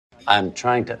I'm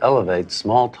trying to elevate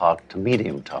small talk to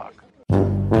medium talk.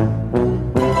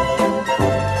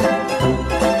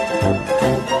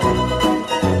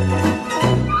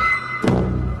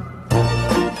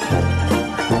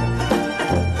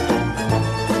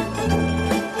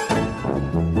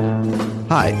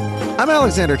 Hi, I'm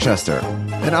Alexander Chester,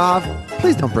 and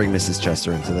please don't bring Mrs.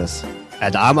 Chester into this.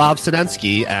 And I'm Av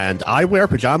Sinensky, and I wear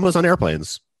pajamas on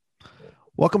airplanes.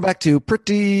 Welcome back to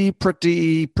Pretty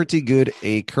Good,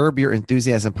 a Curb Your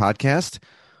Enthusiasm podcast.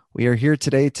 We are here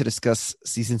today to discuss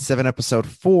Season 7, Episode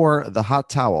 4, The Hot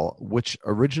Towel, which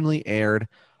originally aired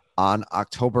on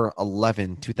October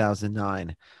 11,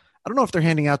 2009. I don't know if they're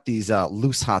handing out these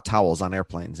loose hot towels on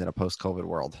airplanes in a post-COVID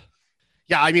world.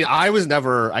 Yeah, I mean, I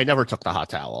never took the hot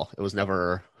towel. It was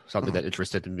never something that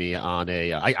interested me on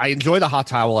I enjoy the hot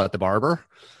towel at the barber,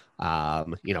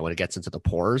 when it gets into the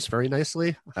pores very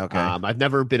nicely. Okay. I've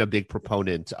never been a big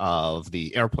proponent of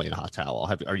the airplane hot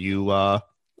towel. Are you a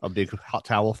big hot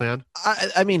towel fan?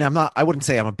 I mean, I'm not. I wouldn't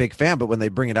say I'm a big fan, but when they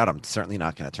bring it out, I'm certainly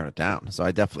not going to turn it down. So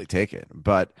I definitely take it.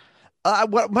 But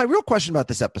what my real question about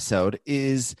this episode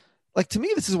is, like, to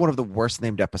me, this is one of the worst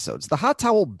named episodes. The hot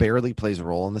towel barely plays a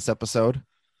role in this episode.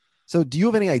 So do you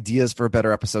have any ideas for a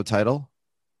better episode title?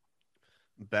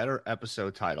 Better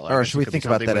episode title. Or should we think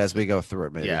about that as we go through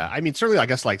it, maybe? Yeah, I mean, certainly, I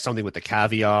guess, like, something with the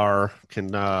caviar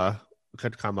could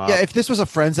come up. Yeah, if this was a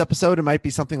Friends episode, it might be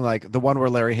something like the one where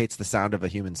Larry hates the sound of a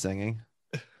human singing.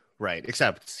 Right,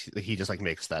 except he just, like,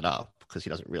 makes that up because he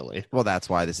doesn't really. Well, that's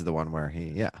why this is the one where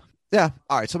Yeah.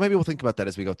 All right. So maybe we'll think about that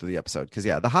as we go through the episode. Because,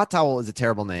 the hot towel is a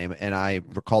terrible name. And I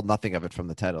recalled nothing of it from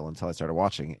the title until I started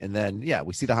watching. And then,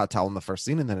 we see the hot towel in the first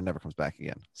scene and then it never comes back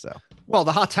again. So, well,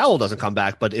 the hot towel doesn't come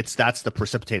back, but that's the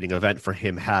precipitating event for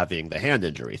him having the hand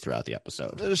injury throughout the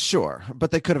episode. Sure.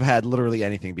 But they could have had literally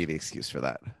anything be the excuse for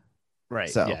that. Right.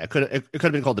 So, yeah. It could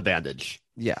have been called the bandage.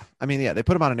 Yeah. I mean, they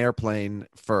put him on an airplane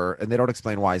and they don't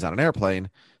explain why he's on an airplane.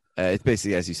 It's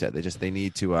basically, as you said, they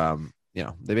need to,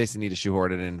 they basically need to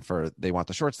shoehorn it in they want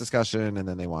the shorts discussion and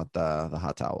then they want the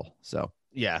hot towel. So,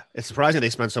 yeah, it's surprising they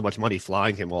spent so much money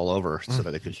flying him all over so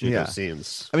that they could shoot those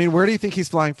scenes. I mean, where do you think he's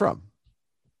flying from?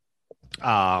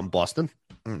 Boston.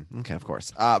 Okay, of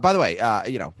course. By the way,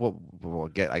 we'll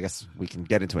get, I guess we can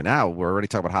get into it now. We're already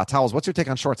talking about hot towels. What's your take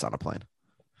on shorts on a plane?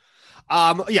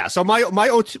 So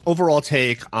my overall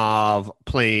take of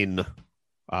plane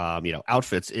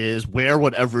outfits is wear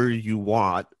whatever you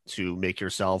want to make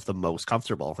yourself the most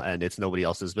comfortable, and it's nobody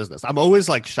else's business. I'm always,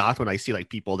 like, shocked when I see, like,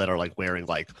 people that are, like, wearing,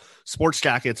 like, sports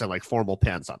jackets and, like, formal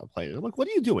pants on a plane. I'm like, what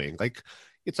are you doing? Like,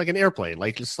 it's like an airplane.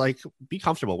 Like, just, like, be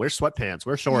comfortable. Wear sweatpants.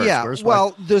 Wear shorts. Yeah.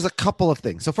 Well, there's a couple of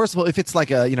things. So first of all, if it's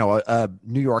like a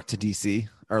New York to DC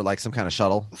or like some kind of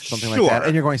shuttle, something like that,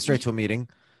 and you're going straight to a meeting,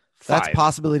 that's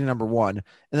possibility number one.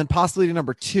 And then possibility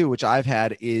number two, which I've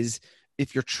had, is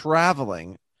if you're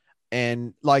traveling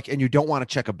and you don't want to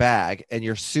check a bag and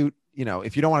your suit,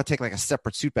 if you don't want to take like a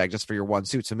separate suit bag just for your one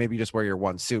suit. So maybe you just wear your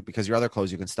one suit because your other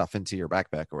clothes you can stuff into your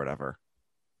backpack or whatever.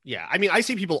 Yeah. I mean, I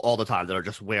see people all the time that are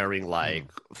just wearing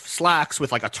like slacks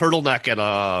with like a turtleneck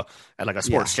and like a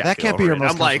sports jacket. That can't be your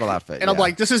most comfortable outfit. And I'm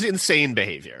like, this is insane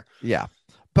behavior. Yeah.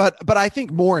 But I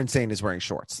think more insane is wearing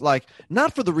shorts. Like,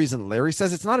 not for the reason Larry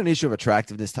says. It's not an issue of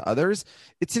attractiveness to others.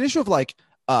 It's an issue of like,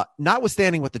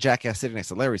 notwithstanding what the jackass sitting next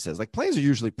to Larry says, like, planes are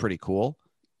usually pretty cool.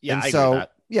 Yeah, and I so agree with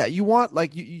that. Yeah, you want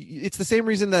like it's the same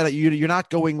reason that you're not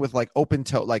going with like open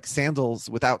toe like sandals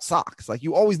without socks. Like,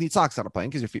 you always need socks on a plane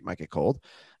because your feet might get cold.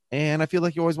 And I feel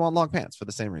like you always want long pants for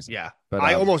the same reason. Yeah, but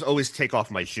I almost always take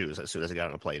off my shoes as soon as I get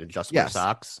on a plane and just wear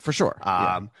socks for sure.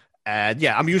 And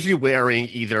I'm usually wearing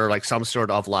either like some sort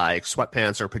of like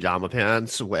sweatpants or pajama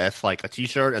pants with like a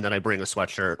t-shirt, and then I bring a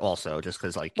sweatshirt also, just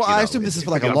because like. Well, I assume this is for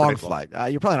like a long flight.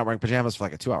 You're probably not wearing pajamas for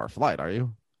like a 2-hour flight, are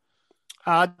you?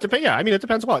 Yeah, I mean, it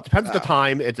depends. It depends the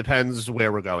time. It depends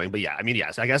where we're going. But yeah, I mean,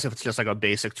 yes, I guess if it's just like a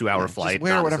basic 2-hour flight, just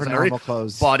wear whatever normal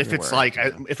clothes. But if it's like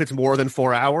if it's more than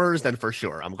 4 hours, then for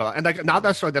sure I'm going. And like, not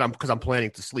necessarily that because I'm planning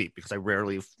to sleep, because I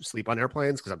rarely sleep on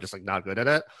airplanes because I'm just like not good at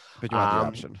it. But you want the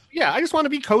option. Yeah, I just want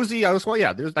to be cozy. I just want.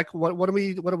 Yeah, there's like who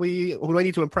do I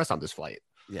need to impress on this flight?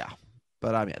 Yeah.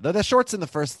 But the shorts in the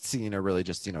first scene are really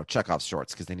just, Chekhov's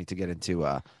shorts because they need to get into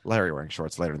Larry wearing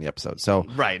shorts later in the episode. So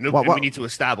right, we need to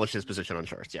establish his position on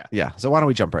shorts. Yeah. Yeah. So why don't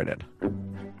we jump right in?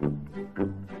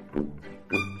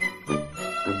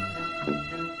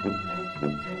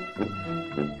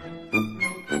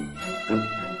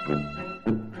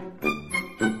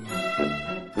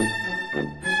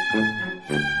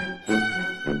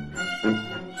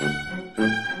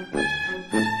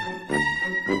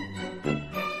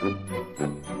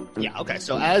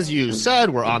 right, so as you said,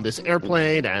 we're on this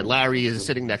airplane, and Larry is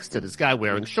sitting next to this guy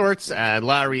wearing shorts, and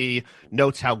Larry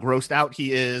notes how grossed out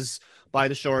he is by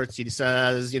the shorts. He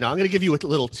says, I'm going to give you a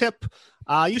little tip.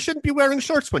 You shouldn't be wearing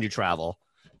shorts when you travel.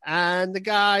 And the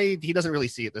guy, he doesn't really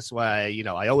see it this way.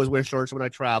 I always wear shorts when I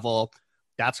travel.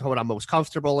 That's what I'm most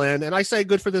comfortable in. And I say,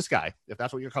 good for this guy. If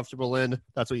that's what you're comfortable in,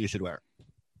 that's what you should wear.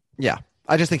 Yeah.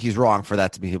 I just think he's wrong for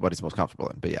that to be what he's most comfortable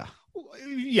in. But yeah.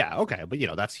 Yeah, okay, but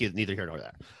that's neither here nor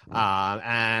there.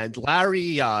 And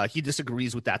Larry, he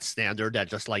disagrees with that standard that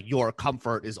just like your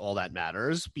comfort is all that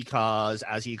matters, because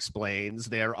as he explains,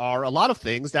 there are a lot of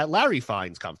things that Larry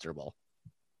finds comfortable.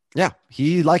 Yeah,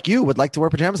 he, like you, would like to wear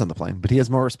pajamas on the plane, but he has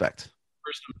more respect.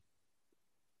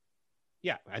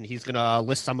 Yeah, and he's gonna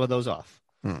list some of those off.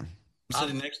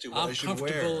 Sitting next to I'm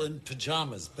comfortable in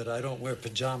pajamas, but I don't wear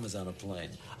pajamas on a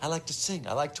plane. I like to sing.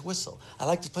 I like to whistle. I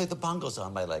like to play the bongos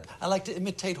on my leg. I like to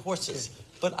imitate horses,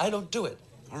 but I don't do it.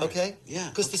 Right. Okay? Yeah.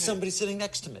 Because there's somebody sitting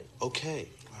next to me. Okay.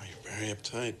 Wow, you're very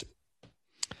uptight.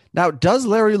 Now, does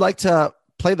Larry like to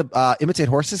play the imitate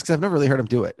horses? Because I've never really heard him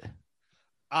do it.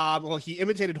 Well, he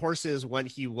imitated horses when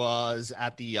he was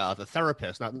at the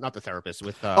therapist, not the therapist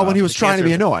with. When he was trying to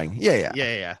be annoying.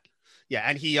 Yeah,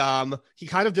 and he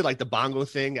kind of did like the bongo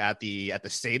thing at the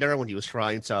Seder when he was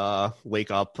trying to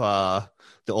wake up the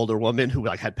older woman who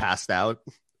like had passed out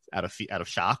out of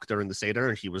shock during the Seder,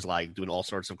 and he was like doing all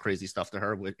sorts of crazy stuff to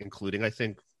her, including I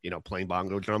think playing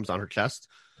bongo drums on her chest.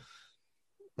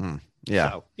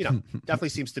 Yeah. So, definitely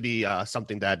seems to be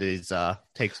something that is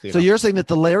takes. So you're saying that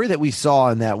the Larry that we saw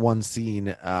in that one scene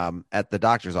at the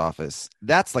doctor's office,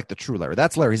 that's like the true Larry.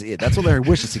 That's Larry's it. That's what Larry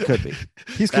wishes he could be.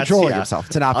 He's controlling himself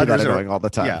to not be that annoying all the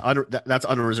time. Yeah, that's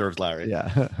unreserved Larry.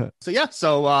 Yeah. So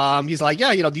he's like,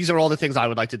 these are all the things I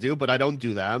would like to do, but I don't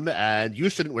do them, and you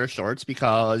shouldn't wear shorts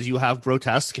because you have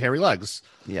grotesque hairy legs.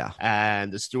 Yeah.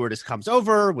 And the stewardess comes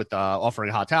over with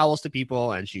offering hot towels to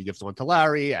people, and she gives one to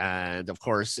Larry, and of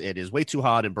course it is way too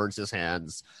hot and burns his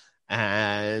hands.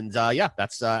 And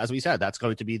that's as we said, that's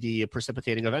going to be the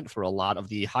precipitating event for a lot of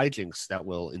the hijinks that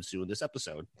will ensue in this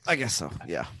episode. I guess so.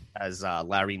 Yeah. As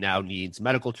Larry now needs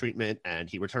medical treatment, and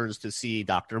he returns to see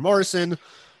Dr. Morrison,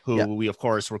 who we of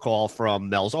course recall from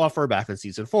Mel's offer back in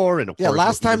season 4. And of course,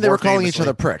 last time they were calling each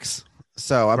other pricks.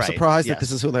 So I'm surprised that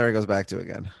this is who Larry goes back to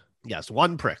again. Yes,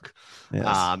 one prick. Yes.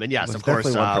 And yes, of course,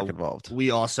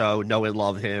 we also know and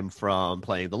love him from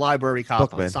playing the library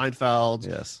cop on Seinfeld.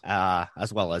 Yes.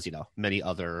 As well as, many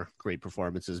other great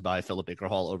performances by Philip Baker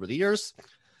Hall over the years.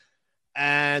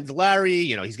 And Larry,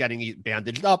 he's getting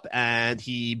bandaged up, and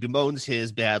he bemoans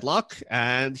his bad luck,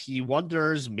 and he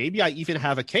wonders, maybe I even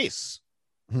have a case.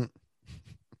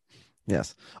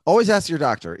 Yes. Always ask your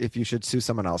doctor if you should sue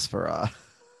someone else for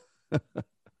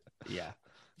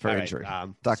for injury.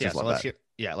 Doctors love that.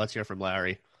 Let's hear from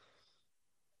Larry.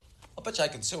 I'll bet you I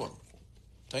can sue him.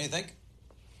 Don't you think?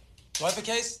 Do I have a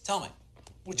case? Tell me.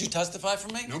 Would you testify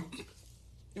for me? Nope.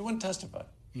 You wouldn't testify?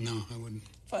 No, I wouldn't.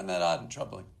 Find that odd and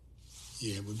troubling.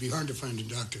 Yeah, it would be hard to find a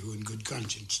doctor who, in good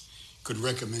conscience, could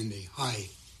recommend a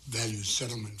high-value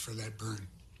settlement for that burn.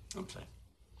 Okay.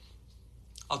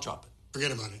 I'll drop it.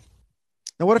 Forget about it.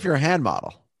 Now, what if you're a hand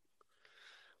model?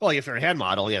 Well, if you're a hand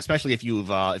model, especially if you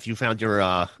found your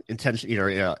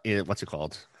what's it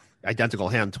called, identical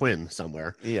hand twin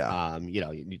somewhere. Yeah.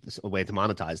 A way to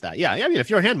monetize that. Yeah. I mean, if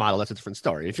you're a hand model, that's a different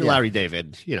story. If you're Larry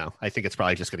David, I think it's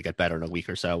probably just going to get better in a week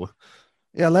or so.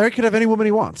 Yeah, Larry could have any woman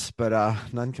he wants, but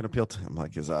none can appeal to him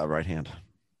like his right hand.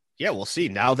 Yeah, we'll see.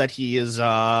 Now that he is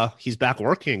he's back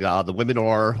working, the women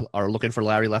are looking for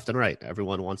Larry left and right.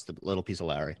 Everyone wants the little piece of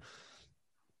Larry.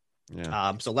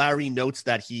 Yeah. So Larry notes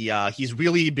that he's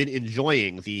really been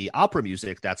enjoying the opera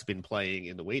music that's been playing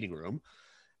in the waiting room.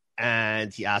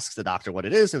 And he asks the doctor what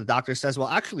it is. And the doctor says, well,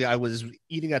 actually, I was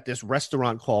eating at this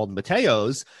restaurant called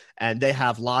Matteo's, and they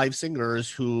have live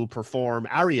singers who perform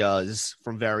arias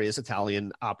from various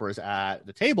Italian operas at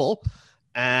the table.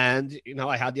 And,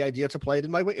 I had the idea to play it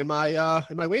in my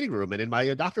waiting room and in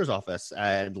my doctor's office.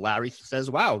 And Larry says,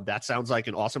 wow, that sounds like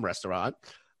an awesome restaurant.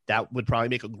 That would probably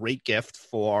make a great gift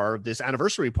for this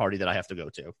anniversary party that I have to go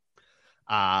to.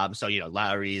 So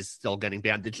Larry's still getting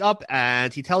bandaged up,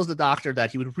 and he tells the doctor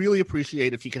that he would really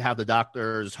appreciate if he could have the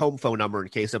doctor's home phone number in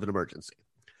case of an emergency.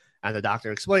 And the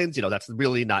doctor explains, that's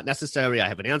really not necessary. I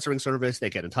have an answering service. They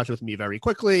get in touch with me very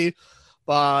quickly.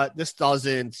 But this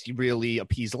doesn't really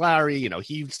appease Larry.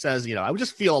 He says, I would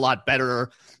just feel a lot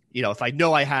better, if I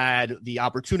know I had the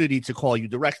opportunity to call you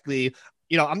directly.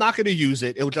 I'm not going to use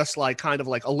it. It will just kind of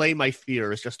allay my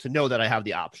fears just to know that I have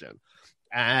the option.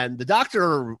 And the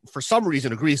doctor, for some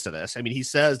reason, agrees to this. I mean, he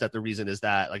says that the reason is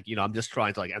that, like, I'm just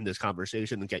trying to, like, end this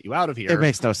conversation and get you out of here. It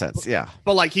makes no sense. Yeah.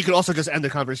 But, like, he could also just end the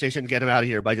conversation and get him out of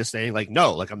here by just saying, like,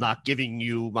 no, like, I'm not giving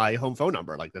you my home phone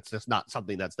number. Like, that's just not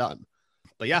something that's done.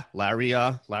 But yeah,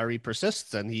 Larry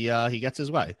persists, and he gets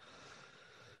his way.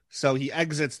 So he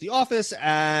exits the office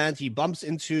and he bumps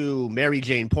into Mary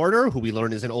Jane Porter, who we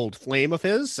learn is an old flame of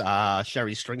his.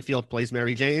 Sherry Stringfield plays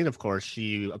Mary Jane. Of course,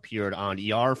 she appeared on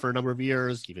ER for a number of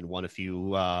years, even won a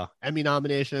few Emmy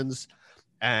nominations.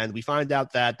 And we find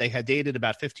out that they had dated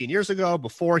about 15 years ago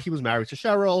before he was married to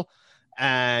Cheryl.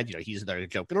 And, he's there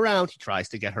joking around. He tries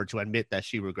to get her to admit that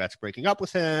she regrets breaking up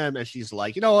with him. And she's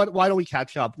like, you know what? Why don't we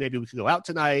catch up? Maybe we can go out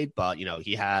tonight. But,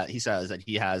 he says that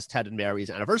he has Ted and Mary's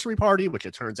anniversary party, which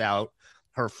it turns out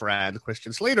her friend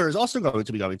Christian Slater is also going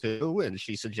to be going to. And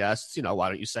she suggests, why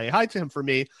don't you say hi to him for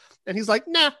me? And he's like,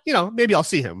 nah, maybe I'll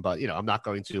see him. But, I'm not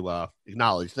going to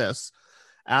acknowledge this.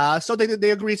 So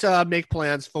they agree to make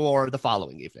plans for the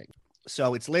following evening.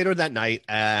 So it's later that night,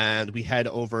 and we head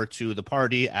over to the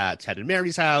party at Ted and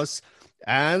Mary's house,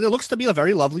 and it looks to be a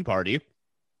very lovely party.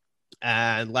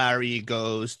 And Larry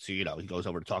goes to, he goes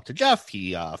over to talk to Jeff.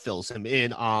 He fills him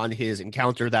in on his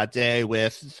encounter that day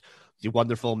with the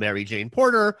wonderful Mary Jane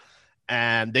Porter,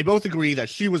 and they both agree that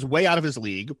she was way out of his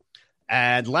league,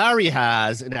 and Larry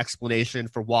has an explanation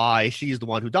for why she's the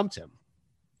one who dumped him.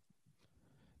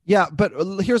 Yeah, but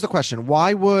here's the question.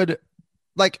 Why would,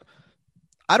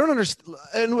 I don't understand.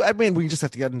 And I mean, we just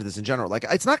have to get into this in general. Like,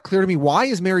 it's not clear to me, why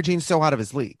is Mary Jane so out of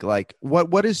his league? Like,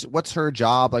 what's her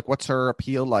job? Like, what's her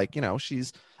appeal? Like, this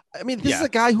is a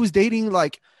guy who's dating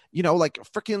freaking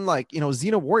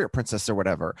Xena Warrior Princess or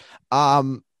whatever.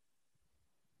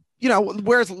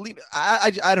 Whereas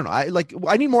I don't know.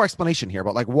 I need more explanation here,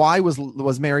 but why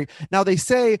was Mary? Now they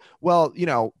say, well,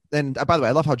 and by the way,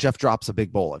 I love how Jeff drops a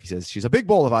big bowl. He says she's a big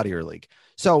bowl of out of your league.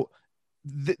 So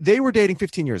they were dating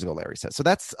 15 years ago, Larry says. So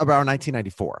that's around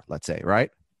 1994, let's say, right?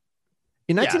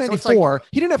 In 1994, so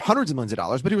he didn't have hundreds of millions of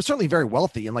dollars, but he was certainly very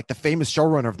wealthy and the famous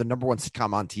showrunner of the #1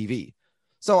 sitcom on TV.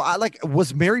 So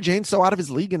was Mary Jane so out of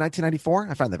his league in 1994?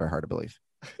 I find that very hard to believe.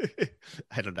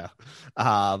 I don't know.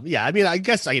 I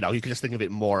guess, you can just think of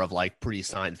it more of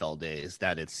pre-Seinfeld days,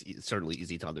 that it's certainly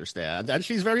easy to understand. And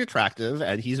she's very attractive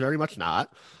and he's very much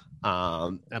not. He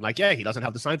doesn't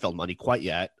have the Seinfeld money quite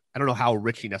yet. I don't know how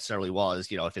rich he necessarily was,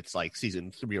 if it's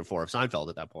season 3 or 4 of Seinfeld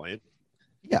at that point.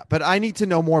 Yeah, but I need to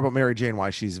know more about Mary Jane,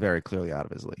 why she's very clearly out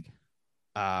of his league.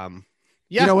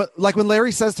 Yeah. When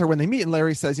Larry says to her, when they meet and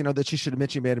Larry says, that she should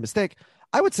admit she made a mistake,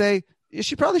 I would say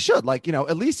she probably should.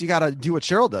 At least you got to do what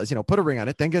Cheryl does, put a ring on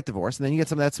it, then get divorced, and then you get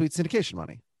some of that sweet syndication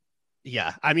money.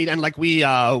 Yeah, I mean, and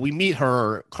we meet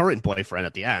her current boyfriend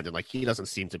at the end, and he doesn't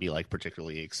seem to be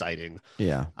particularly exciting.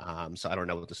 Yeah. So I don't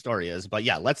know what the story is, but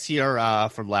yeah, let's hear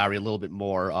from Larry a little bit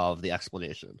more of the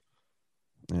explanation.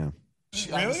 Yeah.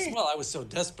 Really? I was so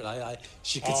desperate.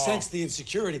 She could sense the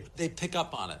insecurity. They pick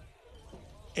up on it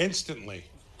Instantly.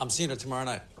 I'm seeing her tomorrow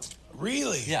night.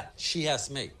 Really? Yeah, she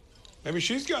asked me. Maybe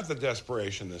she's got the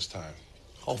desperation this time.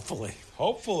 Hopefully.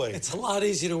 It's a lot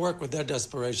easier to work with their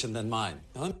desperation than mine.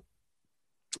 Huh?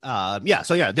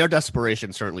 Their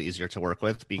desperation certainly easier to work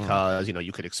with because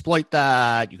you could exploit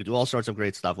that, you could do all sorts of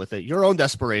great stuff with it. Your own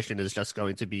desperation is just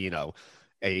going to be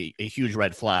a huge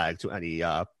red flag to any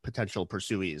potential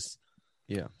pursuees.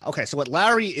 Yeah. Okay, so what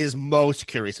Larry is most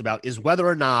curious about is whether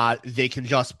or not they can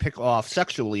just pick off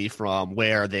sexually from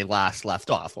where they last left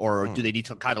off, or do they need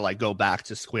to kind of go back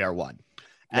to square one?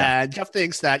 Yeah. And Jeff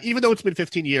thinks that even though it's been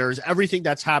 15 years, everything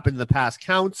that's happened in the past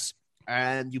counts,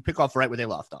 and you pick off right where they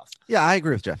left off. Yeah, I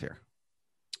agree with Jeff here.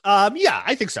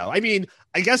 I think so. I mean,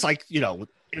 I guess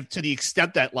if, to the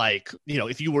extent that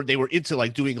if they were into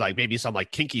doing maybe some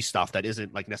kinky stuff that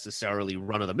isn't necessarily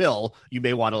run of the mill, you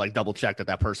may want to double check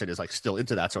that person is still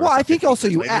into that sort of stuff. Well, I think also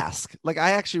you ask.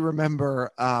 I actually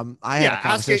remember I had a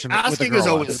conversation with a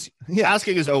girl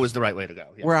asking is always the right way to go.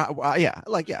 Yeah.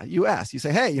 Where you ask. You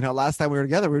say, hey, last time we were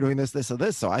together, we were doing this, this, or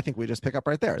this. So I think we just pick up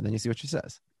right there, and then you see what she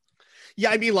says.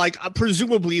 Yeah, I mean,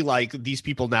 presumably, these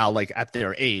people now, at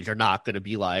their age, are not going to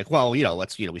be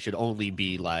we should only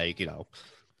be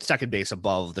second base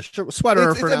above the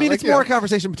sweater. It's more a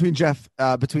conversation between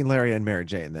between Larry and Mary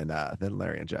Jane than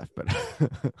Larry and Jeff. But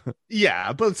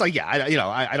yeah, but it's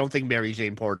I don't think Mary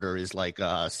Jane Porter is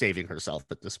saving herself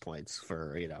at this point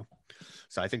for.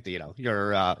 So I think that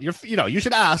you're you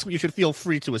should ask, you should feel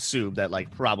free to assume that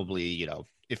probably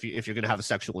if you're going to have a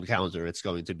sexual encounter, it's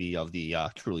going to be of the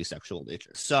truly sexual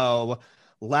nature. So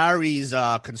Larry's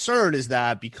concern is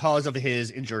that because of his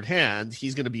injured hand,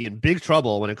 he's going to be in big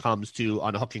trouble when it comes to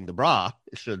unhooking the bra,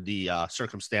 should the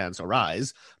circumstance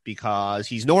arise, because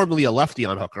he's normally a lefty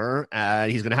unhooker,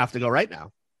 and he's going to have to go right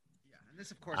now. Yeah, and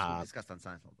this, of course, we discussed on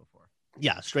Seinfeld before.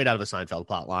 Yeah, straight out of a Seinfeld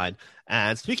plot line.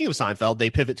 And speaking of Seinfeld, they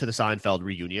pivot to the Seinfeld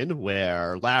reunion,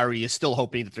 where Larry is still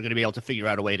hoping that they're going to be able to figure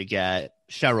out a way to get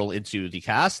Cheryl into the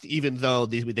cast, even though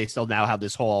they still now have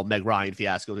this whole Meg Ryan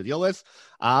fiasco to deal with.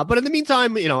 But in the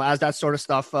meantime, as that sort of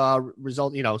stuff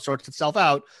sorts itself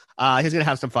out, he's going to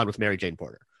have some fun with Mary Jane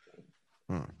Porter.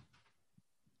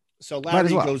 So Larry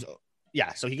goes...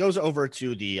 Yeah, so he goes over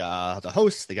to the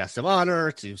hosts, the guests of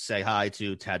honor, to say hi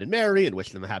to Ted and Mary and wish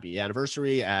them a happy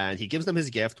anniversary. And he gives them his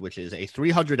gift, which is a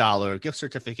 $300 gift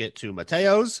certificate to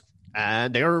Mateo's.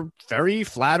 And they're very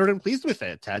flattered and pleased with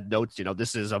it. Ted notes,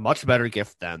 this is a much better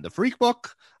gift than the Freak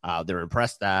Book. They're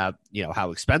impressed at,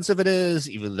 how expensive it is,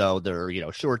 even though they're,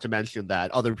 sure to mention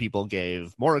that other people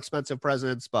gave more expensive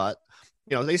presents. But,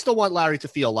 they still want Larry to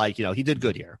feel like, he did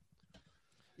good here.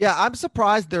 Yeah, I'm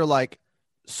surprised they're like,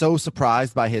 so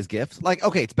surprised by his gift. Like,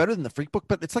 okay, it's better than the Freak Book,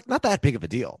 but it's like not that big of a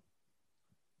deal.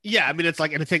 Yeah, I mean, it's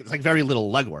like, and it takes like very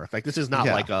little legwork. Like, this is not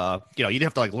like you didn't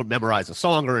have to like memorize a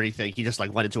song or anything. He just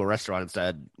like went into a restaurant and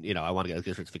said, I want to get a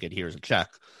gift certificate. Here's a check.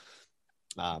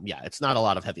 It's not a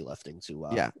lot of heavy lifting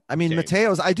to. I mean,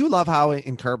 Mateo's. I do love how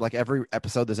in Curb, like every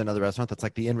episode, there's another restaurant that's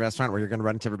like the in restaurant where you're going to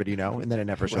run into everybody and then it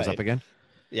never shows up again.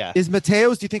 Yeah, is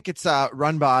Mateo's? Do you think it's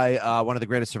run by one of the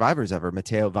greatest survivors ever,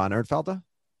 Mateo von Erdfelde?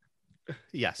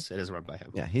 Yes, it is run by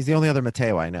him. Yeah, he's the only other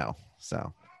Mateo I know.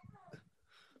 So,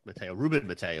 Ruben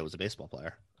Mateo was a baseball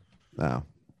player. No,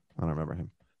 I don't remember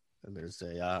him. And there's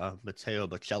a Matteo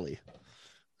Bocelli,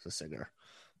 who's a singer.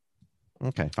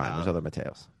 Okay, fine. There's other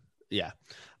Mateos. Yeah.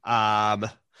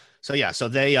 So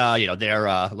they,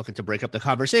 they're looking to break up the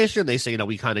conversation. They say,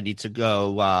 we kind of need to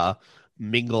go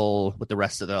mingle with the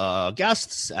rest of the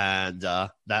guests, and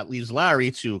that leaves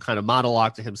Larry to kind of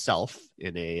monologue to himself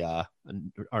in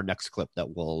our next clip that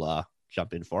we'll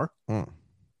jump in for.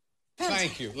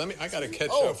 Thank you. I got to catch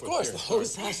up. Of course, the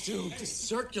host has to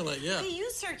circulate. Yeah. Hey,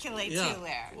 you circulate too,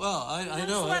 Larry. Well, I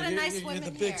know. A lot of nice you're women the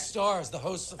big here. stars, the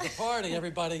hosts of the party.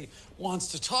 Everybody wants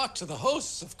to talk to the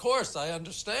hosts. Of course, I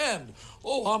understand.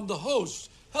 Oh, I'm the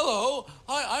host. Hello,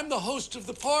 I'm the host of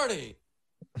the party.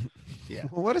 Yeah.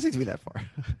 Well, what does he do that for?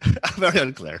 Very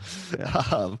unclear.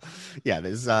 Yeah.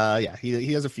 There's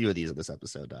he has a few of these in this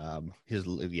episode. His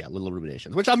little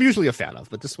ruminations, which I'm usually a fan of,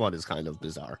 but this one is kind of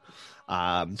bizarre.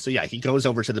 He goes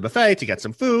over to the buffet to get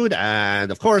some food,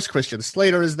 and of course Christian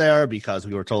Slater is there because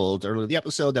we were told earlier in the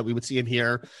episode that we would see him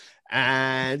here.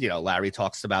 And Larry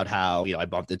talks about how I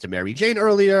bumped into Mary Jane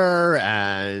earlier,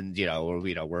 and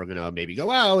we're gonna maybe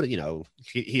go out.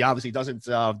 He obviously doesn't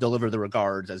deliver the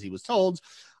regards as he was told.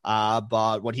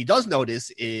 But what he does notice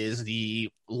is the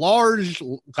large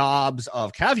gobs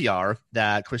of caviar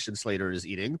that Christian Slater is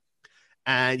eating.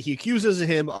 And he accuses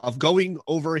him of going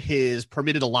over his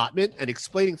permitted allotment and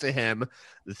explaining to him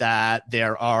that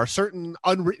there are certain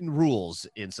unwritten rules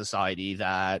in society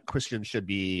that Christians should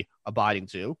be abiding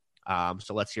to.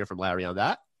 So let's hear from Larry on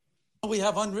that. We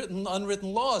have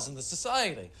unwritten laws in the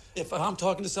society. If I'm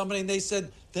talking to somebody and they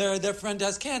said their friend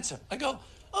has cancer, I go,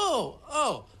 oh,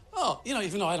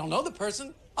 even though I don't know the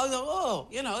person, I'll go,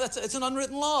 it's an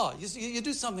unwritten law. You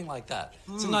do something like that.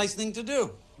 It's a nice thing to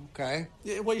do. Okay.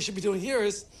 What you should be doing here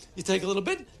is you take a little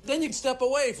bit, then you can step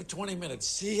away for 20 minutes.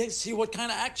 See what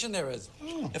kind of action there is.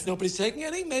 If nobody's taking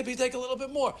any, maybe take a little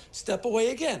bit more. Step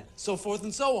away again, so forth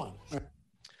and so on.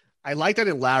 I like that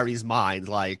in Larry's mind,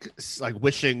 like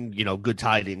wishing, good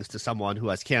tidings to someone who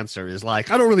has cancer is like,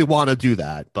 I don't really want to do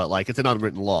that, but like it's an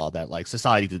unwritten law that like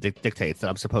society dictates that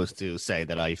I'm supposed to say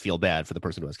that I feel bad for the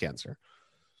person who has cancer.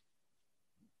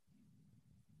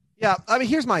 Yeah, I mean,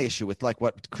 here's my issue with like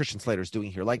what Christian Slater's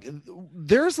doing here. Like,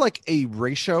 there's like a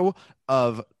ratio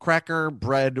of cracker,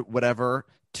 bread, whatever,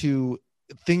 to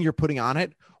thing you're putting on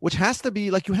it, which has to be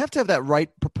like, you have to have that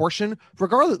right proportion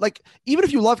regardless. Like, even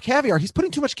if you love caviar, he's putting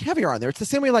too much caviar on there. It's the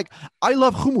same way, like, I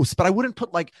love hummus, but I wouldn't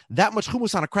put like that much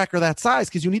hummus on a cracker that size,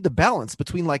 because you need the balance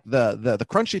between like the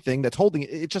crunchy thing that's holding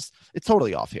it. It's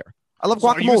totally off here. I love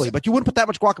guacamole, but you wouldn't put that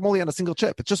much guacamole on a single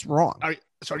chip. It's just wrong.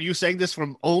 So are you saying this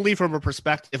only from a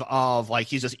perspective of like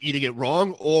he's just eating it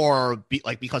wrong, or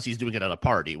because he's doing it at a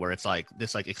party where it's like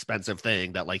this like expensive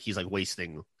thing that like he's like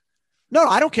wasting? No,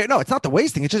 I don't care. No, it's not the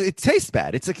wasting. It's just, it tastes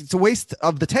bad. It's like, it's a waste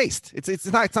of the taste.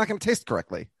 It's not going to taste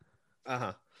correctly.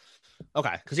 Okay.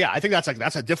 Cause yeah, I think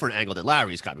that's a different angle that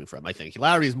Larry's coming from. I think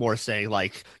Larry's more saying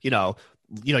like,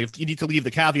 if you need to leave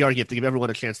the caviar, you have to give everyone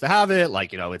a chance to have it.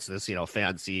 Like, it's this,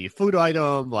 fancy food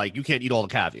item. Like you can't eat all the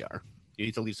caviar, You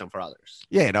need to leave some for others.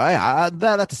 Yeah,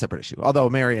 that's a separate issue. Although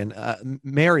Mary and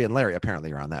Larry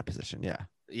apparently are on that position. Yeah.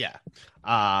 Yeah.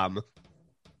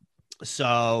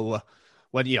 So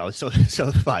when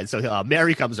fine. So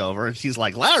Mary comes over and she's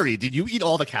like, Larry, did you eat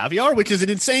all the caviar? Which is an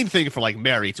insane thing for like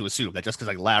Mary to assume that just because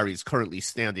like Larry's currently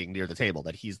standing near the table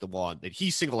that he's the one that he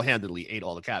single-handedly ate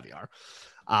all the caviar.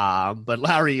 But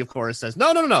Larry, of course, says,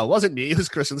 no, it wasn't me. It was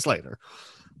Christian Slater.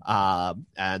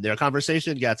 And their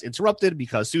conversation gets interrupted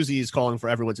because Susie is calling for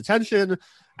everyone's attention.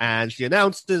 And she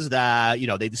announces that,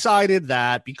 they decided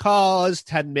that because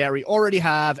Ted and Mary already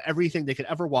have everything they could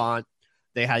ever want,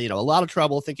 they had, a lot of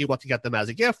trouble thinking what to get them as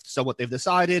a gift. So what they've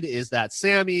decided is that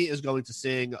Sammy is going to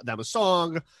sing them a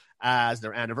song as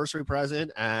their anniversary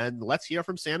present. And let's hear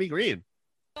from Sammy Green.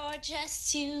 You're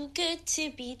just too good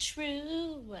to be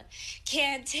true.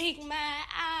 Can't take my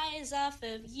eyes off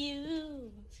of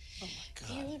you. Oh my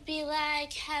God. You'd be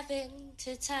like heaven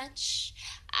to touch.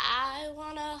 I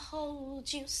want to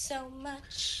hold you so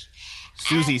much.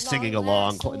 Susie singing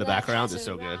along in the background is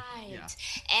so good. Yeah.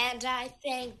 And I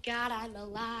thank God I'm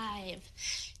alive.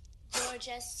 You're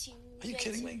just too Are you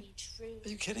kidding me? True. Are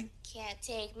you kidding? Can't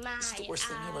take my This is the worst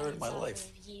thing I've ever heard in my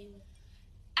life.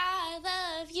 I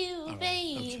love you, right,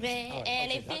 baby. Okay. Right,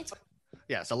 and if it's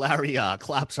yeah, so Larry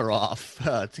claps her off,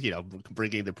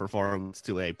 bringing the performance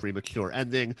to a premature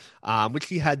ending, which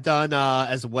he had done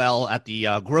as well at the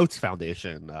Groats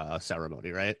Foundation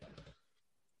ceremony, right?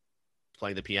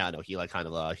 Playing the piano, he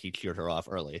he cheered her off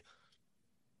early.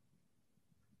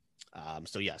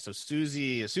 So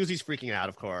Susie's freaking out,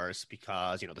 of course,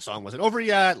 because the song wasn't over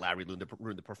yet. Larry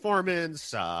ruined the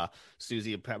performance.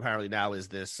 Susie apparently now is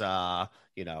this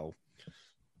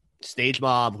stage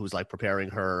mom who's like preparing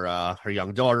her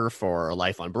young daughter for a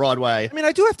life on Broadway. I mean,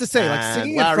 I do have to say, like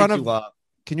singing Larry in front of.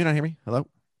 Can you not hear me? Hello?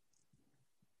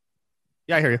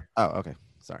 Yeah, I hear you. Oh, okay.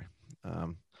 Sorry.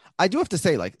 I do have to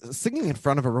say, like singing in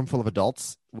front of a room full of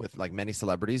adults with like many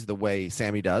celebrities, the way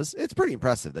Sammy does, it's pretty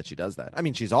impressive that she does that. I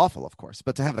mean, she's awful, of course,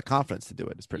 but to have the confidence to do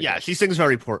it is pretty. Yeah, good. She sings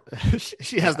very poor.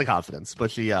 She has the confidence,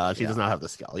 but she does not have the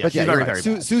skill. Yeah, but she's very, very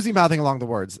bad. Susie mouthing along the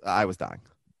words, I was dying.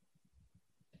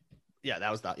 Yeah,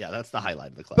 that's the highlight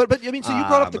of the clip. But I mean, so you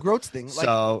brought up the Groats thing. Like,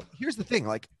 so here's the thing,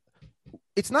 like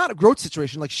it's not a Groats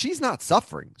situation. Like she's not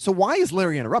suffering. So why is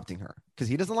Larry interrupting her? Because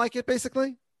he doesn't like it,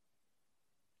 basically.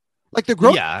 Like the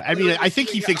Groats. Yeah, I mean, I think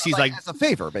he thinks he's like as a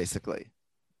favor, basically.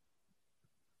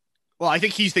 Well, I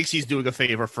think he thinks he's doing a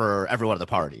favor for everyone at the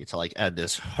party to like end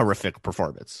this horrific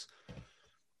performance.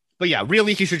 But yeah,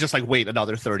 really, he should just like wait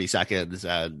another 30 seconds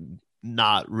and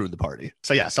not ruin the party.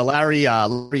 So Larry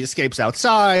escapes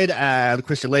outside, and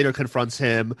Christian later confronts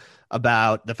him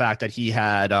about the fact that he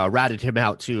had ratted him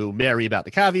out to Mary about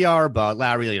the caviar. But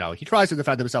Larry, he tries to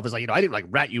defend himself as like, I didn't like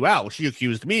rat you out. She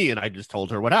accused me, and I just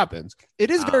told her what happened. It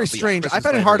is very strange. I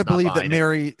find it hard to believe that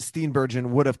Mary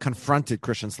Steenburgen would have confronted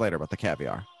Christian Slater about the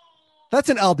caviar. That's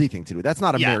an LD thing to do. That's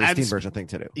not a Mary Steenburgen thing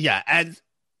to do. Yeah,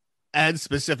 and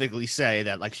specifically say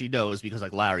that like she knows because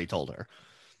like Larry told her.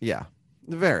 Yeah.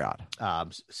 Very odd.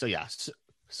 So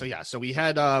we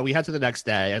head to the next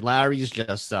day, and Larry's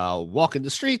just walking the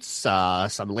streets.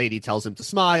 Some lady tells him to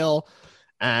smile,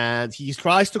 and he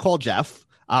tries to call Jeff.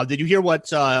 Did you hear what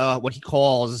he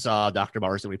calls Dr.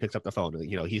 Morrison when he picks up the phone?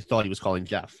 He thought he was calling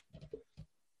Jeff.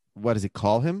 What does he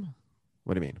call him?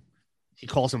 What do you mean? He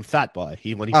calls him Fat Boy.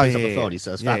 When he picks up the phone, he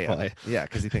says Fat Boy. Yeah,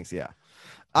 because he thinks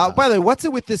by the way, what's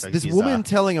it with this woman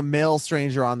telling a male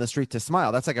stranger on the street to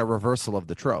smile? That's like a reversal of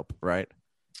the trope, right?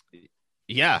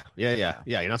 Yeah.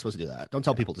 You're not supposed to do that. Don't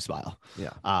tell people to smile.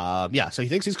 Yeah. So he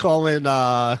thinks he's calling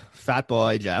Fat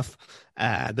Boy Jeff,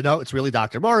 but no, it's really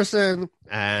Dr. Morrison.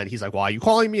 And he's like, "Why are you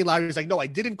calling me?" And Larry's like, "No, I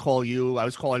didn't call you. I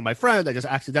was calling my friend. I just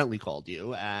accidentally called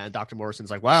you." And Dr. Morrison's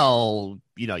like, "Well,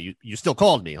 you still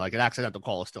called me. Like an accidental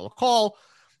call is still a call."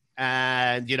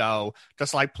 And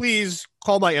just like, please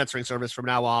call my answering service from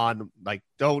now on. Like,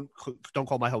 don't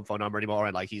call my home phone number anymore.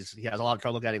 And like, he has a lot of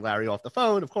trouble getting Larry off the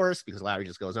phone, of course, because Larry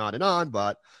just goes on and on.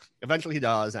 But eventually he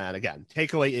does. And again,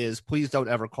 takeaway is please don't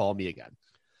ever call me again.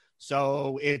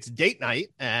 So it's date night,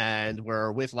 and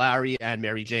we're with Larry and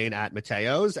Mary Jane at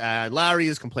Mateo's, and Larry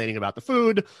is complaining about the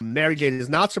food. Mary Jane is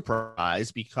not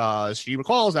surprised because she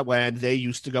recalls that when they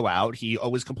used to go out, he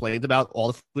always complained about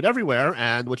all the food everywhere,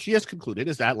 and what she has concluded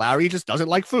is that Larry just doesn't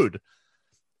like food.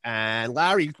 And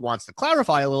Larry wants to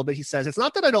clarify a little bit. He says, it's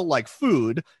not that I don't like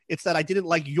food, it's that I didn't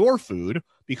like your food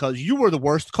because you were the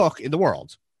worst cook in the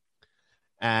world.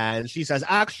 And she says,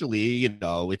 actually,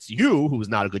 it's you who's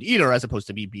not a good eater as opposed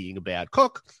to me being a bad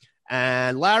cook.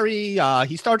 And Larry,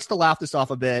 he starts to laugh this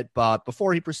off a bit, but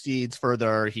before he proceeds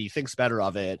further, he thinks better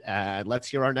of it. And let's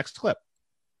hear our next clip.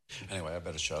 Anyway, I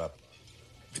better shut up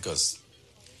because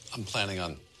I'm planning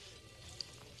on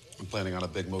a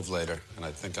big move later, and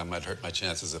I think I might hurt my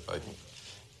chances if I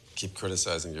keep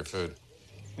criticizing your food.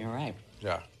 You're right.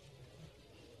 Yeah.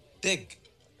 Big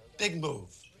move.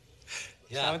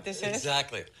 Yeah, Is that what this is?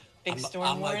 Exactly. Big storm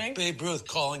I'm warning? like Babe Ruth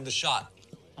calling the shot.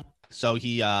 So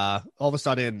he, all of a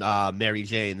sudden, Mary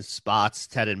Jane spots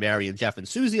Ted and Mary and Jeff and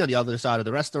Susie on the other side of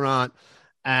the restaurant.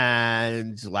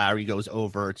 And Larry goes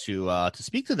over to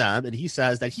speak to them. And he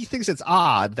says that he thinks it's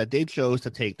odd that they chose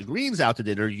to take the Greens out to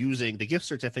dinner using the gift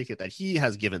certificate that he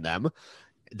has given them,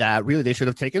 that really they should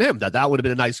have taken him, that would have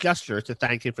been a nice gesture to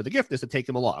thank him for the gift, is to take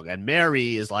him along. And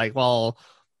Mary is like, well,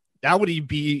 that would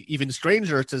be even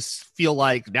stranger to feel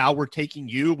like now we're taking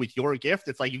you with your gift.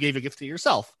 It's like you gave a gift to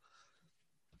yourself.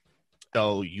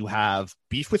 So you have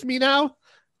beef with me now?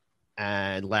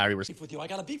 And Larry was beef with you. I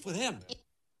got a beef with him.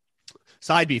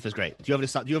 Side beef is great. Do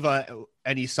you have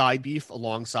any side beef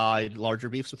alongside larger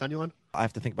beefs with anyone? I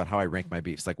have to think about how I rank my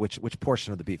beefs. Like which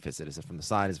portion of the beef is it? Is it from the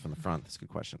side? Is it from the front? That's a good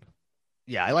question.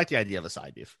 Yeah, I like the idea of a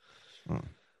side beef.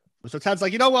 So Ted's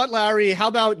like, you know what, Larry, how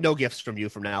about no gifts from you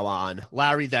from now on?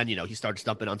 Larry then, he starts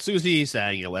dumping on Susie,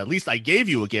 saying, well, at least I gave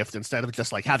you a gift instead of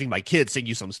just like having my kid sing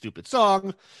you some stupid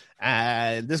song.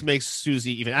 And this makes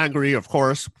Susie even angry, of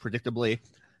course, predictably.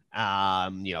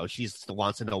 She still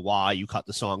wants to know why you cut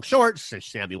the song short since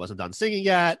Sammy wasn't done singing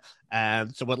yet.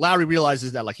 And so what Larry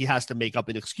realizes that like he has to make up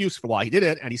an excuse for why he did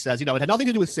it. And he says, it had nothing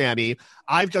to do with Sammy.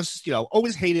 I've just,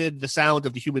 always hated the sound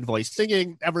of the human voice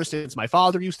singing ever since my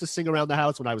father used to sing around the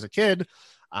house when I was a kid.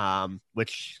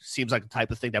 Which seems like the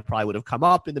type of thing that probably would have come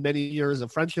up in the many years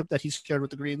of friendship that he's shared with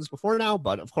the Greens before now,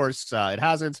 but of course it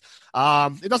hasn't.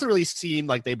 It doesn't really seem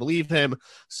like they believe him.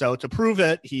 So to prove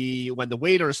it, when the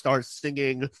waiter starts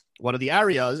singing one of the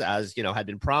arias, as had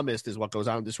been promised is what goes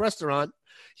on in this restaurant,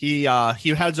 he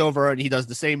heads over and he does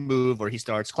the same move where he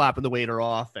starts clapping the waiter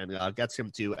off and gets him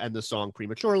to end the song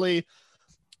prematurely.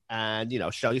 And,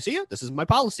 shall you see it? This is my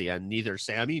policy. And neither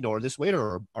Sammy nor this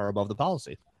waiter are above the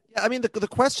policy. Yeah, I mean, the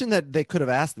question that they could have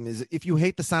asked them is, if you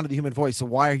hate the sound of the human voice, so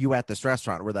why are you at this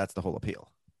restaurant where that's the whole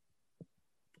appeal?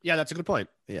 Yeah, that's a good point.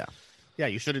 Yeah. Yeah,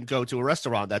 you shouldn't go to a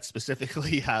restaurant that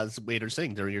specifically has waiters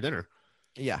sing during your dinner.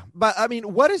 Yeah. But, I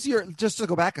mean, what is just to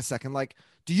go back a second, like,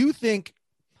 do you think,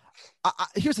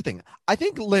 here's the thing. I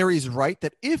think Larry's right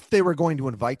that if they were going to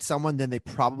invite someone, then they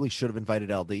probably should have invited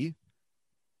LD,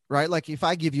 right? Like, if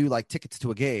I give you, like, tickets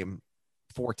to a game,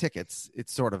 4 tickets,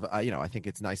 it's sort of, I think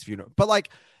it's nice for you to, but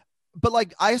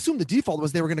I assume the default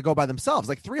was they were going to go by themselves.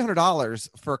 Like $300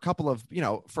 for a couple of,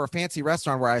 for a fancy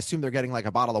restaurant where I assume they're getting like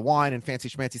a bottle of wine and fancy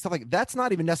schmancy stuff, like that's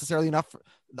not even necessarily enough.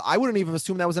 I wouldn't even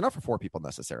assume that was enough for 4 people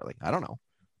necessarily. I don't know.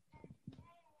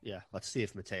 Yeah, let's see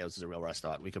if Mateo's is a real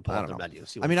restaurant. We can pull up the menu.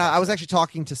 I was actually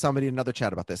talking to somebody in another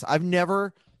chat about this. I've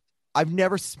never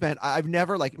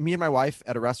like me and my wife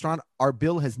at a restaurant, our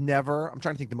bill has never, I'm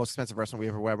trying to think the most expensive restaurant we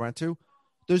ever went to.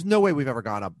 There's no way we've ever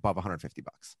gone above $150.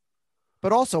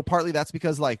 But also partly that's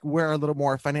because like we're a little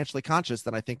more financially conscious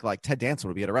than I think like Ted Danson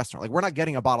would be at a restaurant. Like we're not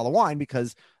getting a bottle of wine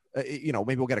because,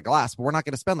 maybe we'll get a glass, but we're not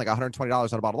going to spend like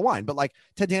 $120 on a bottle of wine. But like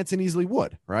Ted Danson easily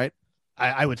would, right?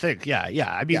 I would think, yeah.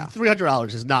 I mean,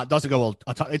 $300 doesn't go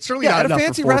a ton. It's certainly not at a enough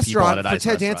fancy for 4 restaurant people for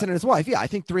Ted Danson and his wife. Yeah, I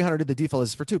think $300 the default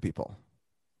is for 2 people.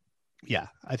 Yeah,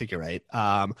 I think you're right.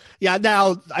 Now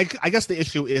I guess the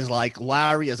issue is like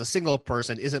Larry as a single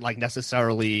person isn't like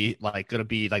necessarily like going to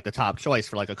be like the top choice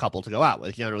for like a couple to go out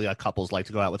with. Generally, like couples like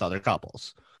to go out with other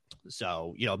couples.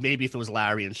 So, maybe if it was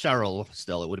Larry and Cheryl,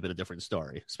 still it would have been a different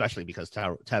story, especially because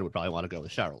Ted would probably want to go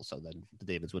with Cheryl. So then the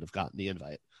Davids would have gotten the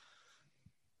invite.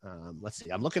 Let's see.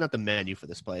 I'm looking at the menu for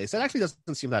this place. It actually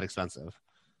doesn't seem that expensive.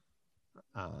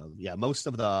 Most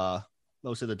of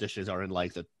the dishes are in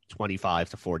like the $25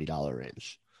 to $40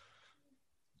 range.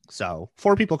 So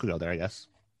 4 people could go there, I guess.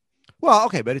 Well,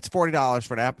 okay, but it's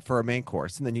 $40 for a main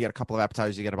course, and then you get a couple of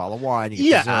appetizers, you get a bottle of wine. You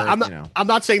get dessert, I'm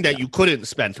not saying that you couldn't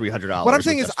spend $300. What I'm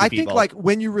saying is, I think like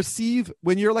when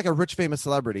you're like a rich famous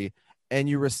celebrity and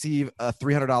you receive a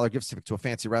 $300 gift certificate to a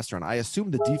fancy restaurant, I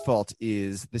assume the default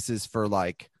is this is for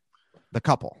like the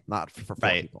couple, not for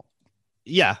 4 people.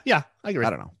 Yeah, I agree. I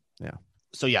don't know. Yeah.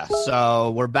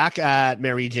 So we're back at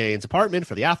Mary Jane's apartment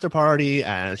for the after party,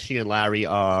 and she and Larry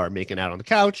are making out on the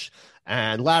couch,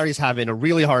 and Larry's having a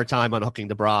really hard time unhooking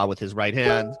the bra with his right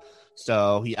hand.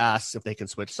 So he asks if they can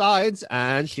switch sides,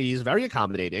 and she's very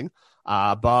accommodating,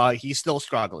 but he's still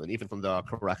struggling, even from the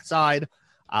correct side.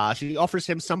 She offers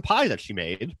him some pie that she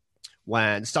made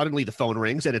when suddenly the phone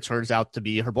rings, and it turns out to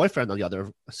be her boyfriend on the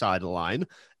other side of the line.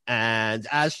 And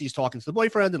as she's talking to the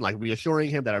boyfriend and like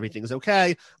reassuring him that everything's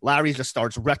okay, Larry just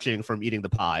starts retching from eating the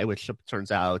pie, which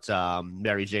turns out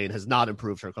Mary Jane has not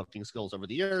improved her cooking skills over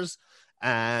the years.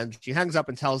 And she hangs up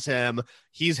and tells him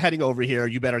he's heading over here.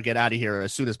 You better get out of here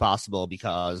as soon as possible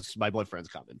because my boyfriend's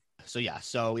coming. So yeah,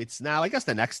 so it's now, I guess,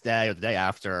 the next day or the day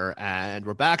after, and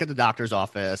we're back at the doctor's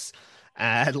office.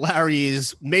 And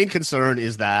Larry's main concern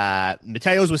is that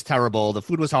Mateo's was terrible. The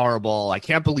food was horrible. I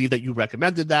can't believe that you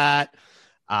recommended that.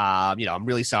 I'm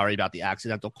really sorry about the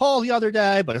accidental call the other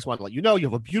day, but I just want to let you know you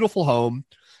have a beautiful home.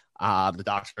 The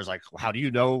doctor's like, how do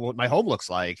you know what my home looks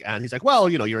like? And he's like, well,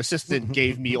 your assistant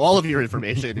gave me all of your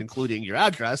information, including your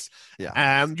address. Yeah.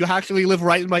 And you actually live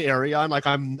right in my area. And like,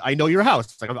 I know your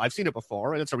house. Like, I've seen it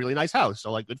before and it's a really nice house.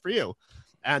 So like, good for you.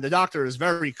 And the doctor is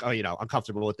very,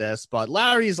 uncomfortable with this, but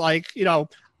Larry's like,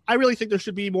 I really think there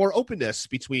should be more openness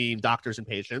between doctors and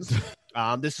patients.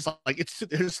 This is like,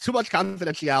 there's too much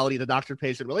confidentiality in the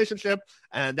doctor-patient relationship,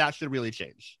 and that should really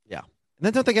change. Yeah. And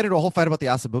then don't they get into a whole fight about the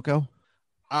ossobuco?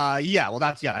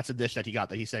 That's a dish that he got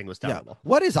that he's saying was terrible. Yeah.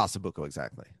 What is ossobuco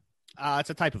exactly? It's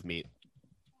a type of meat.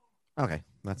 Okay,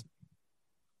 that's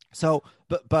so.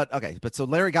 But so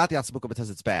Larry got the ossobuco because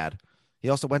it's bad. He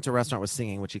also went to a restaurant with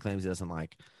singing, which he claims he doesn't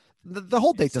like. The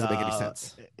whole date doesn't make any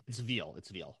sense. It's veal.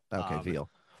 Okay, veal.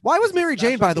 Why was Mary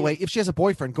Jane, by the way, if she has a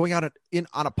boyfriend, going out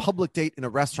on a public date in a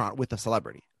restaurant with a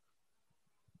celebrity?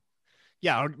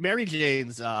 Yeah, Mary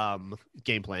Jane's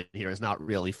game plan here is not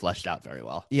really fleshed out very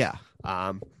well. Yeah.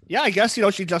 I guess,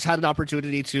 she just had an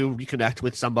opportunity to reconnect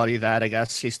with somebody that I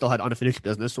guess she still had unfinished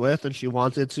business with, and she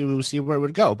wanted to see where it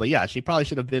would go. But yeah, she probably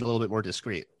should have been a little bit more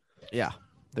discreet. Yeah.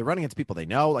 They're running into people they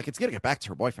know. Like, it's going to get back to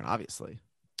her boyfriend, obviously.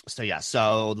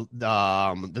 So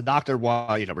the doctor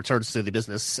returns to the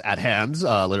business at hand,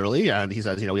 literally, and he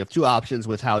says, we have two options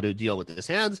with how to deal with this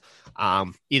hand.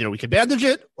 Either we can bandage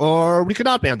it or we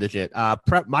cannot bandage it.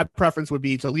 My preference would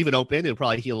be to leave it open. It'll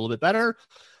probably heal a little bit better.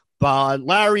 But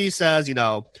Larry says, you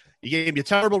gave me a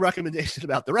terrible recommendation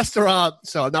about the restaurant,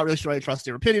 so I'm not really sure I trust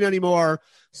your opinion anymore.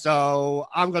 So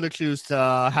I'm going to choose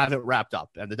to have it wrapped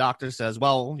up. And the doctor says,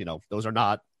 well, those are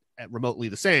not remotely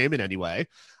the same in any way.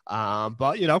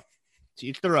 But, to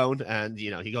each their own. And,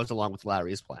 he goes along with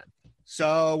Larry's plan.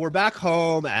 So we're back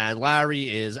home and Larry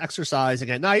is exercising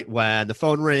at night when the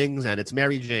phone rings and it's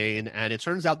Mary Jane. And it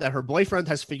turns out that her boyfriend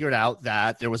has figured out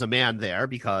that there was a man there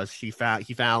because he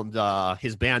found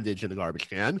his bandage in the garbage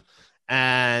can.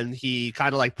 And he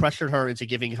kind of like pressured her into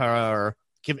giving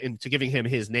him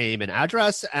his name and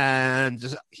address.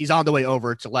 And he's on the way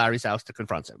over to Larry's house to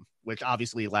confront him, which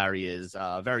obviously Larry is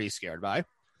very scared by.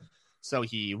 So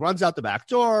he runs out the back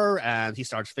door and he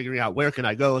starts figuring out where can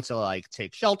I go to like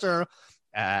take shelter.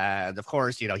 And of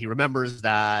course, he remembers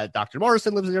that Dr.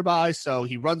 Morrison lives nearby. So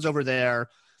he runs over there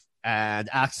and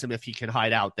asks him if he can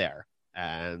hide out there.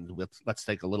 And let's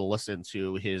take a little listen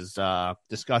to his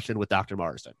discussion with Dr.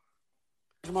 Morrison.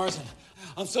 Dr. Morrison,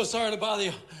 I'm so sorry to bother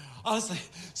you. Honestly,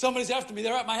 somebody's after me.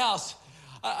 They're at my house.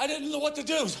 I didn't know what to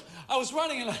do. I was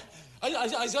running and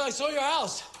I saw your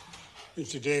house.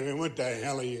 Mr. David, what the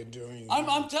hell are you doing?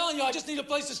 I'm telling you, I just need a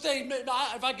place to stay.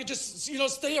 If I could just,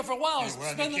 stay here for a while,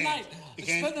 spend the night.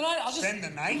 Spend the night. Spend the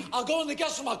night? I'll go in the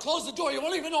guest room. I'll close the door. You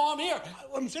won't even know I'm here.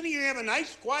 I'm sitting here having a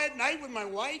nice, quiet night with my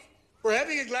wife. We're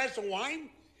having a glass of wine,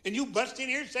 and you bust in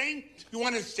here saying you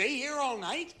want to stay here all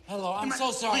night? Hello, I'm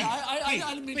so sorry. I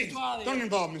didn't mean to bother you. Don't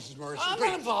involve Mrs. Morrison. I'm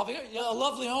not involving you. A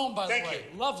lovely home, by the way.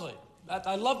 Thank you. Lovely.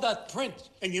 I love that print.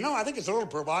 And I think it's a little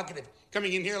provocative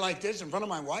coming in here like this in front of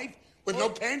my wife. With no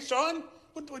pants on?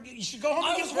 You should go home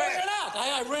and get ran out.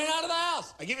 I ran out of the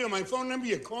house. I give you my phone number.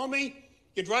 You call me.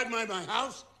 You drive by my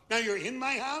house. Now you're in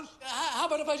my house? How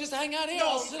about if I just hang out here?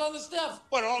 I'll sit on the steps.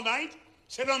 What, all night?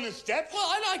 Sit on the steps? Well,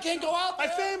 I can't go out there.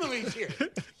 My family's here.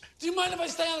 Do you mind if I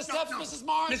stay on the steps, no. Mrs.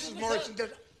 Morrison? Mrs. Morrison,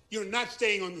 you're not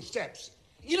staying on the steps.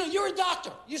 You're a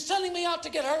doctor. You're sending me out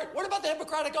to get hurt. What about the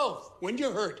Hippocratic Oath? When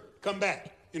you're hurt, come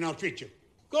back, and I'll treat you.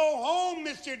 Go home,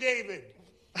 Mr. David.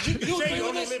 You agree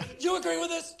with this? You agree with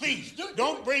this? Please,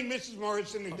 don't bring Mrs.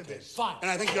 Morrison into this. Fine.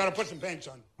 And I think you ought to put some pants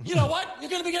on. You know what? You're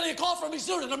going to be getting a call from me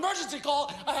soon, an emergency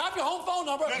call. I have your home phone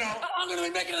number. No. I'm going to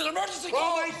be making an emergency call.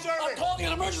 Call my service. I'm calling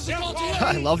an emergency call to you.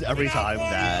 I loved every time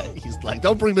that he's like,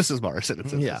 don't bring Mrs. Morrison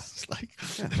into this.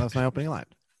 That's my opening line.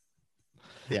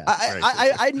 Yeah,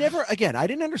 I never, again, I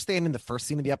didn't understand in the first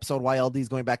scene of the episode why LD's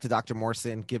going back to Dr.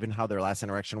 Morrison, given how their last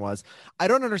interaction was. I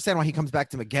don't understand why he comes back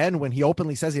to him again when he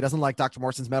openly says he doesn't like Dr.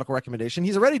 Morrison's medical recommendation.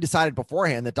 He's already decided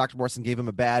beforehand that Dr. Morrison gave him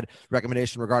a bad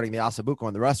recommendation regarding the ossobuco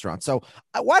in the restaurant. So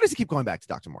why does he keep going back to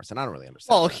Dr. Morrison? I don't really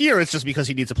understand. Well, here it's just because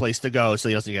he needs a place to go so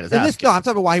he doesn't get his ass kicked. No, I'm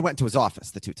talking about why he went to his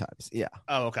office the 2 times. Yeah.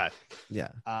 Oh, okay.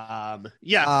 Yeah.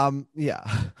 Yeah.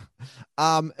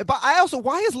 But I also,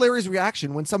 why is Larry's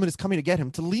reaction when someone is coming to get him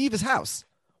to leave his house?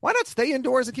 Why not stay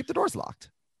indoors and keep the doors locked?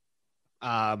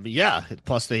 Yeah.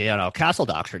 Plus the castle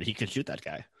doctrine, he could shoot that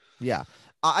guy. Yeah.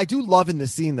 I do love in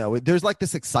this scene, though. There's like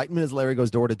this excitement as Larry goes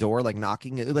door to door, like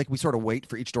knocking. Like we sort of wait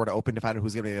for each door to open to find out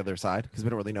who's going to be on the other side because we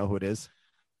don't really know who it is.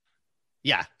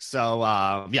 Yeah. So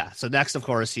So next, of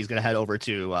course, he's going to head over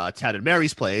to Ted and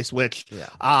Mary's place, which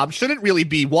shouldn't really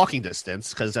be walking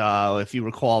distance because if you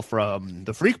recall from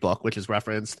the Freak book, which is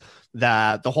referenced,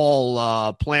 that the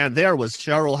whole plan there was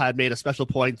Cheryl had made a special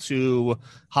point to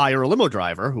hire a limo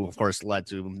driver, who of course led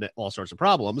to all sorts of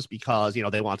problems because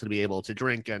they wanted to be able to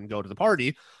drink and go to the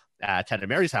party at Ted and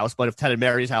Mary's house. But if Ted and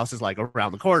Mary's house is like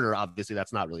around the corner, obviously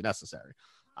that's not really necessary.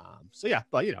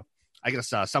 But I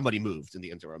guess somebody moved in the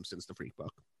interim since the Freak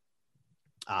book.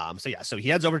 So he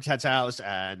heads over to Ted's house,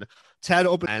 and Ted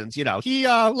opens, and he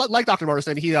like Dr.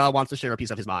 Morrison, he wants to share a piece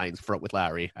of his mind with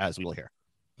Larry, as we will hear.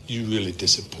 You really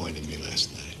disappointed me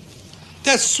last night.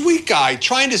 That sweet guy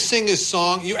trying to sing his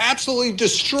song, you absolutely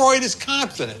destroyed his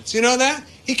confidence. You know that?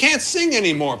 He can't sing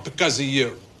anymore because of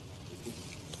you.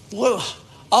 Well,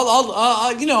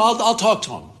 I'll talk to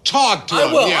him. Talk to him.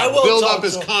 I will. Yeah, I will build talk up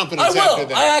his to him. confidence I will. after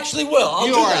that. I actually will.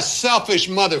 You are a selfish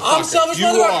motherfucker. I'm selfish you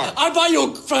motherfucker. are. I buy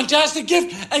you a fantastic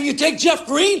gift, and you take Jeff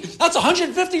Green. That's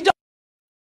 $150.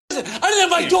 I didn't have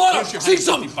my daughter sing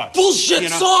some bullshit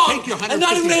song and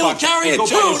not even able to carry a tune.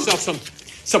 tune. Buy yourself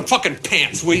some fucking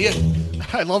pants, will you?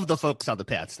 I love the focus on the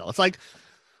pants, though. It's like,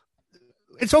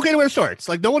 it's okay to wear shorts.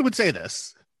 Like, no one would say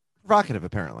this. Provocative,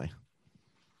 apparently.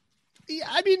 Yeah,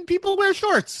 I mean, people wear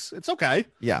shorts. It's okay.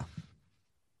 Yeah.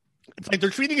 It's like they're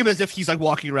treating him as if he's like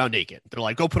walking around naked. They're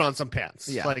like, go put on some pants.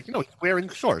 Yeah. Like, he's wearing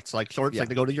shorts. Like shorts, like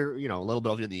they go to your, a little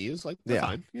bit of your knees. Like, they're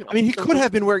fine. I mean, he could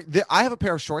have been wearing. I have a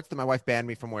pair of shorts that my wife banned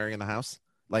me from wearing in the house,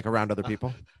 like around other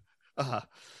people.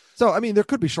 So, I mean, there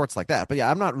could be shorts like that, but yeah,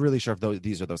 I'm not really sure if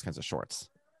these are those kinds of shorts.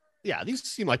 Yeah, these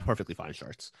seem like perfectly fine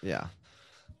shorts. Yeah.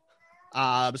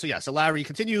 So Larry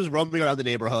continues roaming around the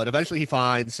neighborhood. Eventually, he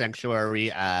finds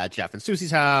sanctuary at Jeff and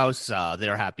Susie's house.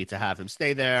 They're happy to have him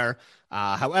stay there.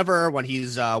 However, when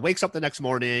he's wakes up the next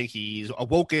morning, he's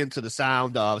awoken to the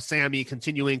sound of Sammy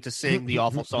continuing to sing the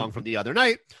awful song from the other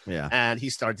night. Yeah, and he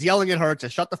starts yelling at her to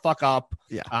shut the fuck up.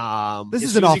 Yeah, this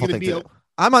is an awful thing to do.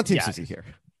 I'm on Team Susie here.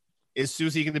 Is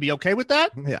Susie going to be okay with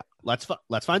that? Yeah, let's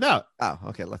find out. Oh,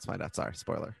 okay, let's find out. Sorry,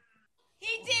 spoiler.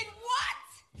 He did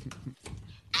what?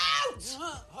 Ouch!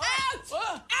 Ouch!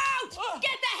 Ouch!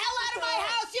 Get the hell out of my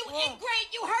house, you ingrate!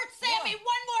 You hurt Sammy!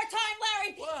 One more time,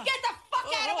 Larry! Get the fuck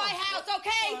out of my house,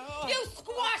 okay? You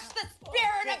squashed the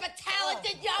spirit of a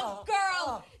talented young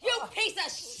girl! You piece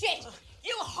of shit!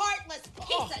 You heartless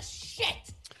piece of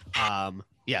shit!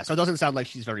 So it doesn't sound like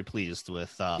she's very pleased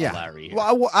with Larry.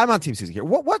 Well, I'm on Team Susie here.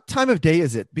 What time of day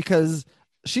is it? Because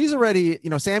she's already,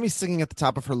 Sammy's singing at the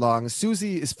top of her lungs.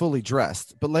 Susie is fully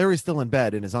dressed, but Larry's still in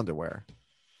bed in his underwear.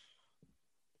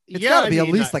 It's got to be at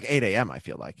least like 8 a.m., I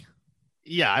feel like.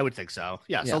 Yeah, I would think so.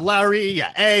 Yeah. So Larry,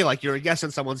 like you're a guest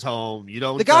in someone's home. You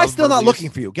don't. The guy's still not looking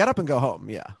for you. Get up and go home.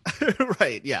 Yeah.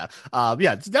 Right. Yeah.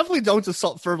 It's definitely don't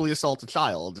verbally assault a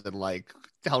child and like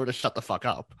tell her to shut the fuck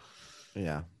up.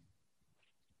 Yeah.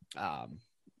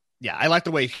 I like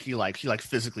the way she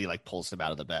physically like pulls him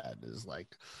out of the bed. Is like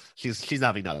she's not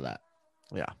having none of that.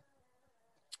 Yeah.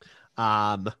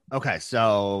 Okay,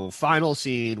 so final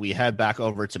scene, we head back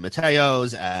over to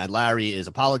Mateo's, and Larry is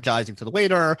apologizing to the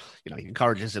waiter. He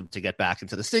encourages him to get back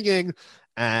into the singing.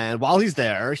 And while he's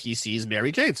there, he sees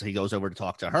Mary Jane. So he goes over to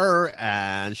talk to her,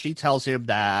 and she tells him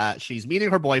that she's meeting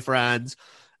her boyfriend,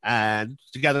 and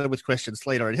together with Christian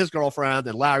Slater and his girlfriend,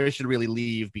 and Larry should really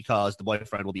leave because the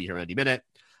boyfriend will be here any minute.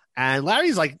 And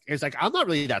Larry's like, I'm not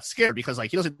really that scared because like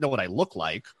he doesn't know what I look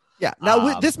like. Yeah.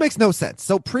 Now this makes no sense.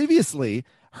 So previously,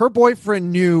 her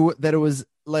boyfriend knew that it was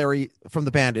Larry from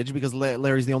the bandage because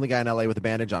Larry's the only guy in LA with a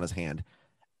bandage on his hand.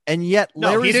 And yet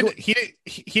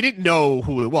he didn't know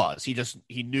who it was.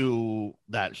 He knew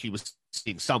that she was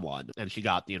seeing someone and she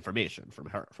got the information from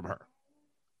her.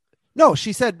 No,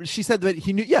 she said that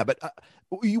he knew. Yeah. But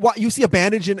you see a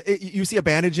bandage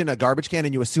in a garbage can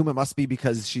and you assume it must be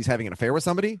because she's having an affair with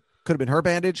somebody. Could have been her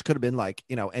bandage. Could have been like,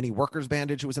 any worker's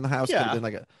bandage who was in the house. Yeah. Could have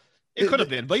been like It could have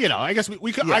been, but I guess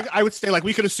we could. Yeah. I would say like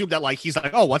we could assume that like he's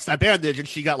like, oh, what's that bandage? And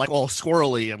she got like all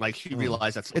squirrely and like she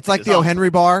realized that's it's like the O. Henry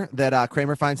bar that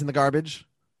Kramer finds in the garbage.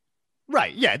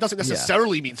 Right. Yeah. It doesn't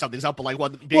necessarily mean something's up, but like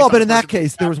one. Well, but in that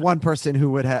case, there was one person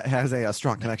who has a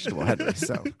strong connection to O. Henry.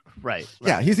 So right.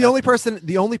 Yeah, he's the only person.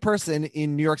 The only person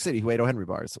in New York City who ate O. Henry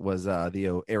bars was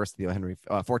the heiress to the O. Henry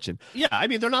fortune. Yeah, I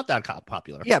mean they're not that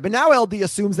popular. Yeah, but now LD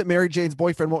assumes that Mary Jane's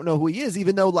boyfriend won't know who he is,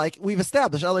 even though like we've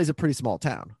established LA is a pretty small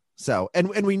town. So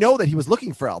and we know that he was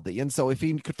looking for LD, and so if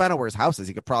he could find out where his house is,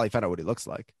 he could probably find out what he looks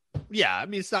like. Yeah, I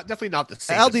mean it's definitely not the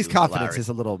same. LD's confidence is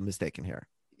a little mistaken here.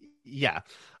 Yeah.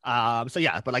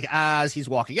 But like as he's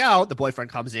walking out, the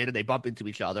boyfriend comes in and they bump into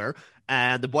each other,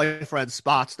 and the boyfriend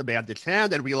spots the bandaged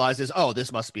hand and realizes, oh,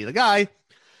 this must be the guy.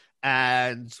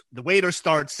 And the waiter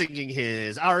starts singing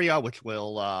his aria, which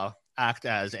will act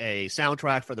as a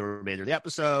soundtrack for the remainder of the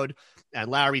episode. And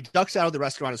Larry ducks out of the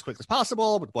restaurant as quick as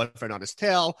possible with the boyfriend on his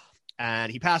tail.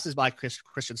 And he passes by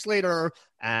Christian Slater.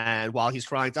 And while he's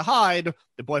trying to hide,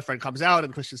 the boyfriend comes out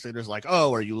and Christian Slater's like,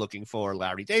 oh, are you looking for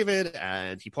Larry David?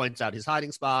 And he points out his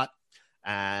hiding spot.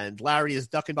 And Larry is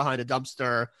ducking behind a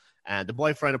dumpster. And the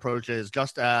boyfriend approaches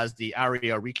just as the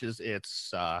aria reaches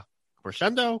its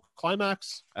crescendo,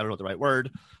 climax. I don't know the right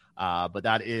word. But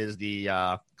that is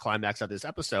the climax of this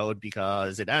episode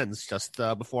because it ends just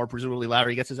before presumably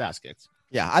Larry gets his ass kicked.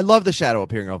 Yeah, I love the shadow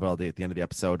appearing over LD at the end of the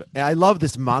episode. And I love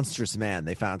this monstrous man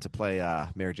they found to play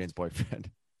Mary Jane's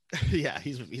boyfriend. Yeah,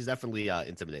 he's definitely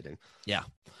intimidating. Yeah.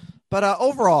 But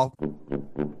overall,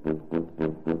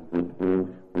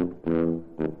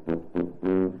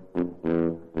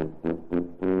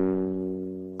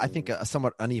 I think a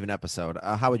somewhat uneven episode.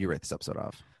 How would you rate this episode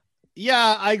off?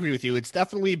 Yeah, I agree with you. It's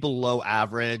definitely below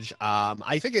average.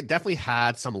 I think it definitely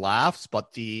had some laughs,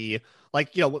 but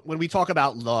when we talk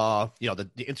about the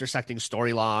intersecting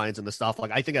storylines and the stuff,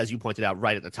 like I think as you pointed out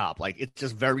right at the top, like it's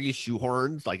just very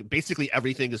shoehorned. Like basically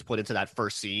everything is put into that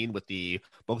first scene with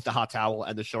both the hot towel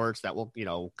and the shorts that will,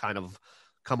 kind of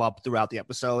come up throughout the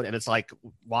episode. And it's like,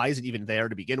 why is it even there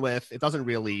to begin with? It doesn't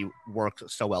really work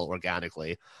so well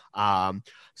organically.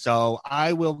 So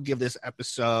I will give this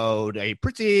episode a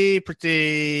pretty good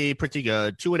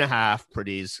 2.5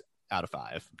 pretties out of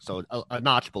 5. So a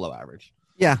notch below average.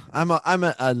 Yeah, I'm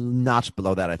a notch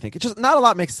below that. I think it's just not a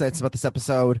lot makes sense about this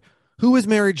episode. Who is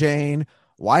Mary Jane?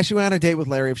 Why she went on a date with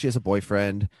Larry if she has a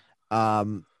boyfriend?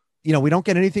 We don't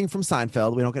get anything from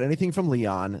Seinfeld. We don't get anything from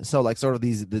Leon. So like sort of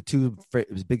the two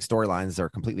big storylines are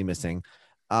completely missing.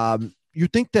 You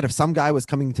think that if some guy was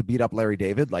coming to beat up Larry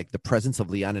David, like the presence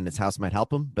of Leon in his house might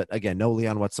help him. But again, no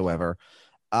Leon whatsoever.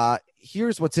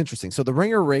 Here's what's interesting. So the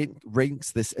Ringer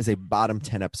ranks this as a bottom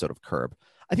 10 episode of Curb.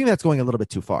 I think that's going a little bit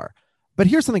too far. But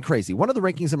here's something crazy. One of the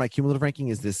rankings in my cumulative ranking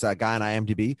is this guy on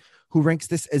IMDb who ranks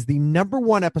this as the number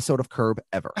 1 episode of Curb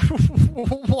ever.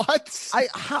 What?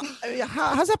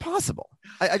 How's that possible?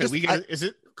 Can we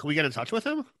get in touch with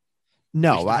him?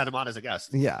 No, I had him on as a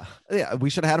guest. Yeah, we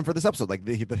should have had him for this episode, like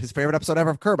his favorite episode ever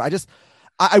of Curb.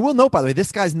 I will note, by the way,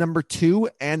 this guy's number 2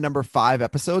 and number 5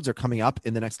 episodes are coming up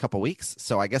in the next couple weeks.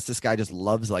 So I guess this guy just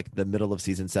loves like the middle of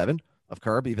season 7 of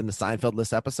Curb, even the Seinfeld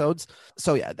list episodes.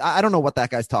 So yeah, I don't know what that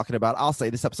guy's talking about. I'll say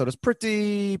this episode is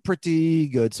pretty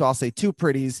good. So I'll say 2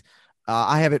 pretties.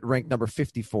 I have it ranked number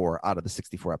 54 out of the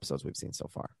 64 episodes we've seen so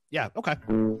far. Yeah. Okay.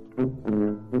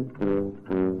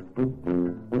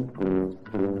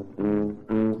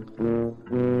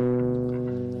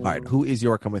 All right. Who is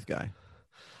your come with guy?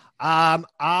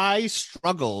 I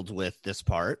struggled with this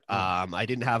part. I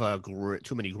didn't have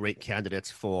too many great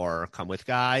candidates for come with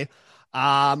guy.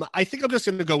 I think I'm just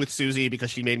going to go with Susie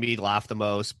because she made me laugh the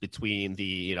most between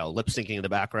the, lip syncing in the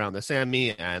background, the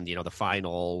Sammy, and, the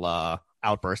final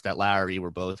outburst at Larry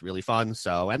were both really fun.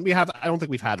 So, and I don't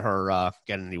think we've had her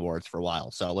get any awards for a while.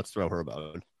 So let's throw her a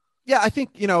bone. Yeah, I think,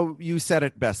 you said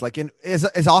it best. Like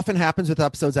as often happens with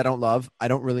episodes I don't love, I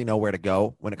don't really know where to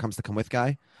go when it comes to come with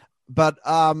guy. But,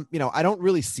 I don't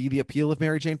really see the appeal of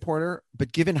Mary Jane Porter,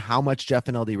 but given how much Jeff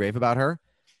and LD rave about her,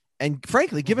 and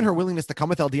frankly, given her willingness to come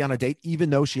with LD on a date, even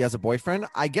though she has a boyfriend,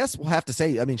 I guess we'll have to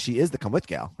say, she is the come with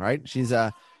gal, right? She's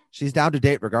down to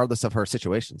date regardless of her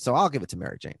situation. So I'll give it to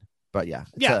Mary Jane. But yeah,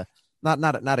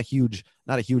 not a huge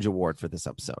award for this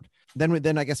episode.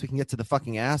 Then I guess we can get to the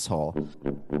fucking asshole.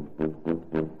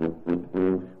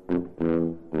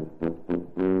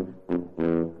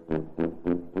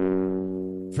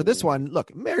 For this one,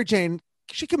 look, Mary Jane,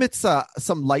 she commits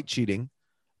some light cheating,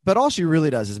 but all she really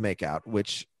does is make out,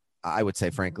 which I would say,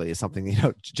 frankly, is something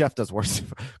Jeff does worse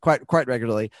quite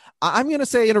regularly. I'm going to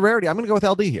say in a rarity, I'm going to go with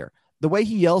LD here. The way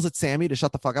he yells at Sammy to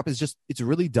shut the fuck up it's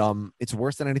really dumb. It's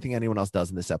worse than anything anyone else does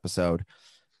in this episode.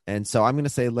 And so I'm going to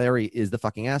say Larry is the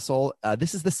fucking asshole.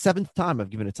 This is the 7th time I've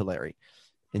given it to Larry,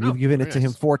 and you've given it to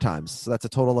him 4 times. So that's a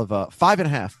total of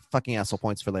 5.5 fucking asshole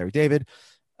points for Larry David.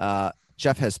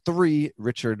 Jeff has 3.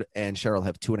 Richard and Cheryl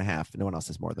have 2.5. No one else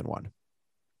has more than 1.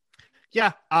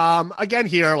 Yeah. Again,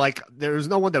 here, like, there's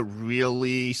no one that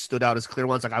really stood out as clear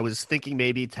ones. Like, I was thinking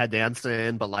maybe Ted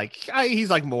Danson, but like, he's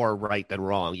like more right than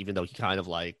wrong, even though he kind of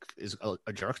like is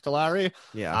a jerk to Larry.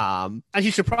 Yeah. And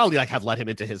he should probably like have let him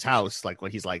into his house, like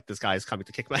when he's like, this guy's coming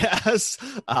to kick my ass.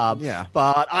 Yeah.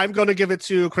 But I'm going to give it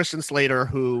to Christian Slater,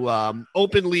 who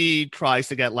openly tries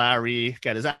to get Larry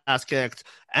get his ass kicked,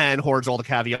 and hoards all the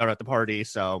caviar at the party.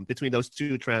 So between those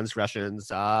two transgressions,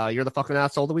 you're the fucking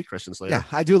asshole of the week, Christian Slater. Yeah,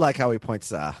 I do like how he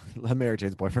points Mary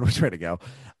Jane's boyfriend which way to go.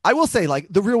 I will say, like,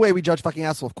 the real way we judge fucking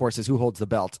asshole, of course, is who holds the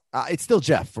belt. It's still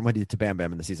Jeff from when he did to Bam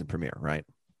Bam in the season premiere, right?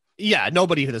 Yeah,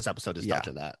 nobody in this episode is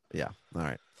touching that. Yeah, all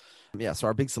right. Yeah, so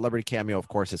our big celebrity cameo, of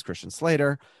course, is Christian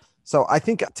Slater. So I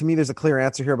think, to me, there's a clear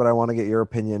answer here, but I want to get your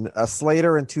opinion.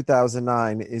 Slater in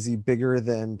 2009, is he bigger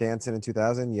than Danson in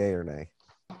 2000? Yay or nay?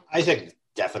 I think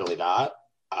definitely not.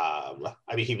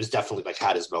 I mean, he was definitely like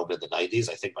had his moment in the 90s.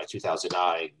 I think by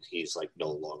 2009, he's like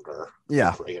no longer.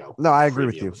 Yeah. No, I agree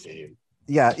with you. Fame.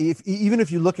 Yeah. Even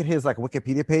if you look at his like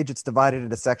Wikipedia page, it's divided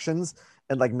into sections,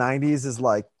 and like 90s is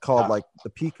like called like the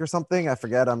peak or something. I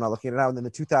forget. I'm not looking at it out. And then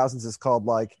the 2000s is called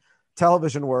like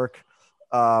television work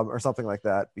or something like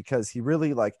that, because he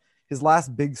really like his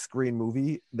last big screen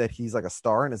movie that he's like a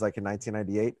star in is like in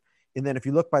 1998. And then if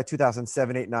you look by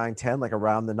 2007, 8, 9, 10, like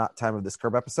around the time of this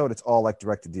Curb episode, it's all like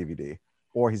direct to DVD,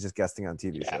 or he's just guesting on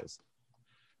TV shows.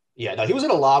 Yeah, no, he was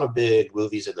in a lot of big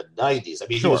movies in the 90s. I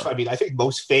mean, Sure. I think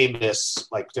most famous,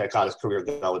 like, that got his career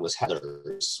going was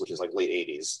Heathers, which is like late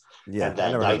 80s. Yeah, and then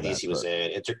I never heard of 90s, that, he was but-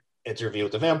 in Interview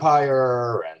with the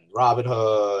Vampire and Robin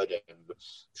Hood and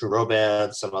True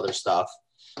Romance, some other stuff.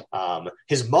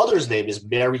 His mother's name is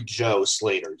Mary Jo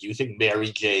Slater. Do you think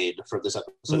Mary Jane from this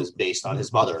episode is based on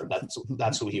his mother?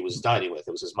 That's who he was dining with.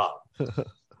 It was his mom.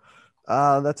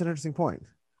 That's an interesting point.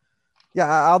 Yeah,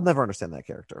 I'll never understand that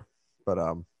character, but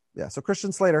yeah. So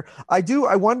Christian Slater, I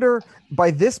wonder by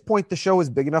this point the show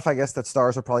is big enough, I guess, that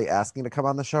stars are probably asking to come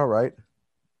on the show, right?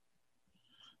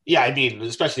 Yeah, I mean,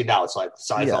 especially now it's like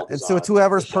Seinfeld. Yeah, and is so on it's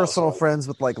whoever's the show, personal so- friends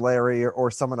with like Larry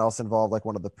or someone else involved, like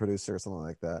one of the producers or something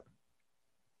like that.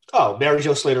 Oh, Mary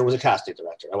Jo Slater was a casting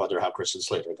director. I wonder how Christian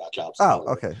Slater got jobs. Oh,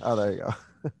 okay. Oh, there you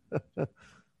go.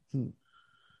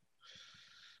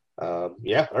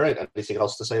 Yeah, all right. Anything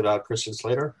else to say about Christian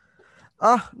Slater?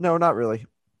 No, not really.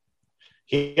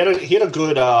 He had a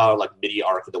good like mini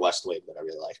arc with the West Wing that I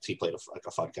really liked. He played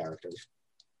a fun character.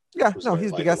 Yeah, was no, very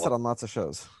he's been likable. guested on lots of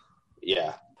shows.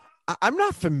 Yeah. I'm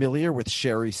not familiar with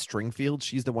Sherry Stringfield.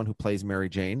 She's the one who plays Mary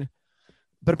Jane.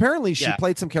 But apparently she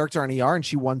played some character on ER and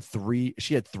she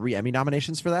had 3 Emmy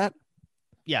nominations for that.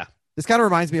 Yeah. This kind of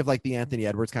reminds me of like the Anthony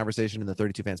Edwards conversation in the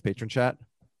 32 Fans patron chat.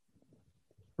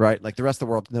 Right? Like the rest of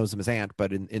the world knows him as Ant,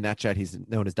 but in that chat, he's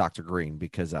known as Dr. Green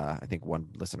because I think one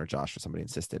listener, Josh, or somebody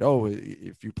insisted, oh,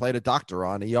 if you played a doctor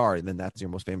on ER, then that's your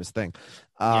most famous thing.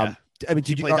 Yeah. I mean,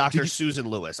 did you play Dr. Susan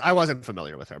Lewis? I wasn't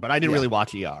familiar with her, but I didn't really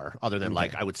watch ER other than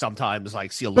like I would sometimes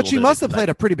like see a little But she bit must of have played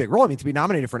a pretty big role. I mean, to be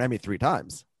nominated for an Emmy 3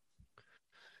 times.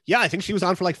 Yeah, I think she was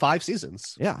on for like 5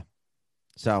 seasons. Yeah.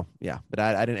 So, yeah, but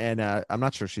I didn't, and I'm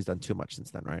not sure she's done too much since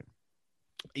then, right?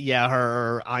 Yeah,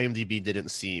 her IMDb didn't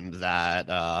seem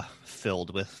that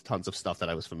filled with tons of stuff that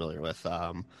I was familiar with.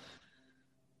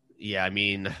 Yeah, I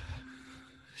mean,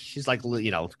 she's like,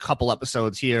 a couple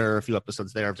episodes here, a few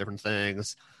episodes there of different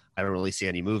things. I don't really see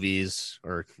any movies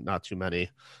or not too many.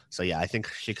 So, yeah, I think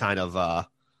she kind of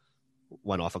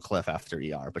went off a cliff after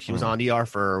ER, but she was on ER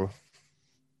for,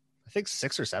 I think,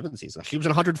 6 or 7 seasons. She was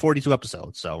in 142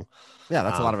 episodes. So, yeah,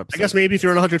 that's a lot of episodes. I guess maybe if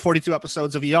you're in 142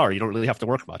 episodes of ER, you don't really have to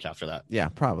work much after that. Yeah,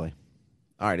 probably.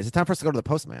 All right. Is it time for us to go to the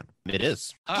postman? It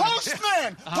is.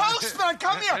 Postman! Postman,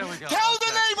 come here! Tell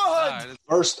the neighborhood!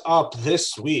 First up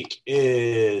this week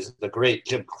is the great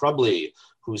Jim Crumbly,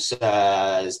 who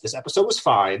says this episode was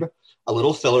fine, a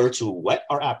little filler to whet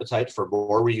our appetite for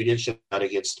more reunion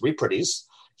shenanigans, 3 pretties.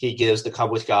 He gives the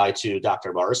come with guy to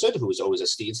Dr. Morrison, who is always a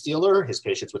steed stealer. His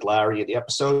patience with Larry in the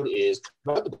episode is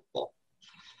commendable.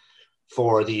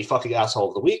 For the fucking asshole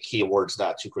of the week, he awards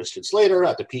that to Christian Slater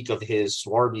at the peak of his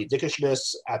swarmy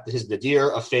dickishness, at his nadir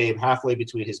of fame halfway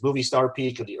between his movie star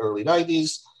peak in the early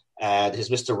 90s and his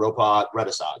Mr. Robot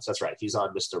renaissance. That's right, he's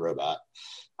on Mr. Robot.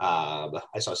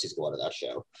 I saw season 1 of that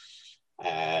show,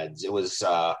 and it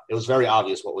was very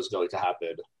obvious what was going to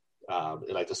happen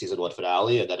in like the season 1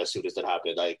 finale, and then as soon as that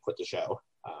happened, I quit the show.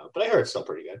 But I heard it's still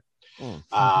pretty good.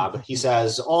 He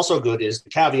says also good is the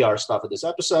caviar stuff in this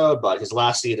episode, but his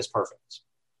last scene is perfect.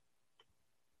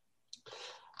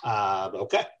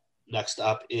 Okay. Next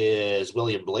up is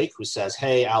William Blake, who says,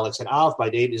 "Hey, Alex and Av, my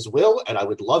name is Will, and I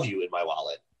would love you in my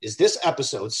wallet. Is this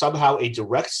episode somehow a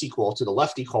direct sequel to the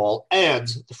Lefty Call and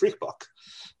the Freak Book?"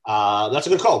 That's a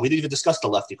good call. We didn't even discuss the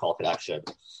Lefty Call connection.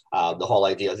 The whole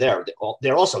idea there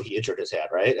also, he injured his hand,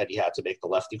 right? And he had to make the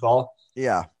Lefty Call.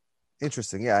 Yeah.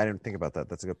 Interesting. Yeah, I didn't think about that.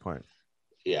 That's a good point.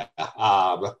 Yeah.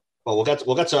 But we'll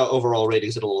get to overall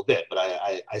ratings in a little bit, but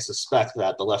I suspect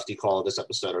that the Lefty Call of this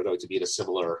episode are going to be in a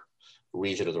similar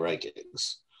region of the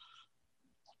rankings.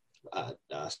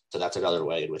 So that's another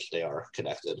way in which they are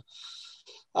connected.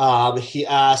 He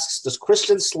asks, does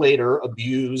Christian Slater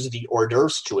abuse the hors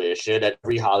d'oeuvres tuition at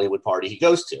every Hollywood party he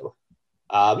goes to?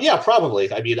 Yeah,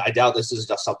 probably. I mean, I doubt this is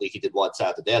just something he did once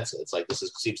at the dance. It's like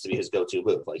seems to be his go-to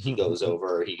move. Like he goes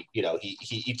over, he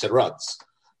eats and runs.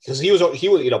 Because he was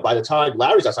by the time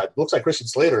Larry's outside, it looks like Christian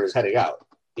Slater is heading out.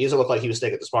 He doesn't look like he was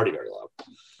staying at this party very long.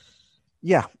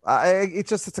 Yeah,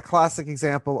 it's a classic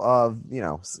example of,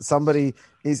 somebody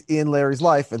is in Larry's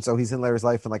life, and so he's in Larry's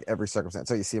life in like every circumstance.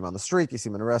 So you see him on the street, you see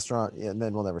him in a restaurant, and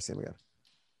then we'll never see him again.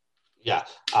 Yeah,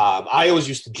 I always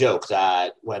used to joke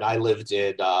that when I lived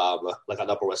in like on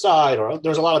the Upper West Side, or there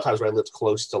was a lot of times where I lived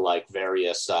close to like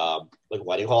various like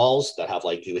wedding halls that have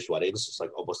like Jewish weddings, just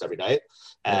like almost every night.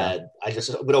 And I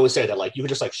just would always say that like you could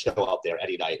just like show up there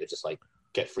any night and just like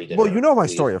get free dinner. Well, you know my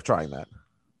story of trying that.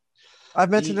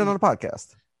 I've mentioned it on a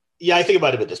podcast. Yeah, I think it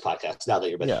might have been this podcast. Now that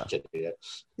you're mentioning it.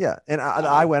 Yeah, and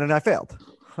I went and I failed.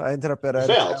 I ended up at an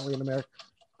Italian American.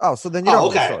 Oh, so then you know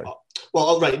the story.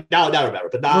 Well, right now I remember,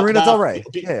 but not Marina Del Rey.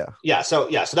 Yeah. So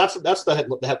that's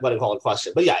the wedding hall in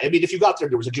question. But yeah, I mean, if you got there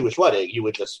was a Jewish wedding, you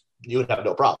would have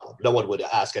no problem. No one would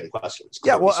ask any questions.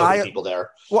 Yeah, well, people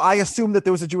there. Well, I assumed that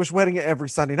there was a Jewish wedding every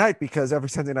Sunday night because every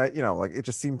Sunday night, like it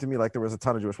just seemed to me like there was a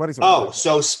ton of Jewish weddings. Oh,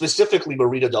 so specifically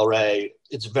Marina Del Rey,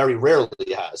 it's very rarely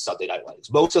has Sunday night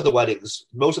weddings. Most of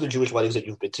the Jewish weddings that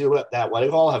you've been to at that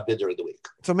wedding hall have been during the week.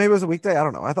 So maybe it was a weekday. I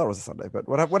don't know. I thought it was a Sunday, but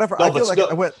whatever. No, I feel like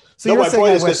I went. So you're saying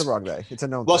I went the wrong day. It's a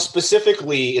known. Well, thing.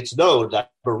 Specifically, it's known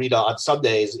that Marina on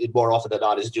Sundays, more often than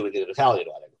not, is doing an Italian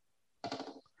wedding.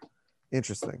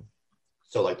 Interesting.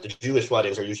 So, like the Jewish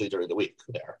weddings are usually during the week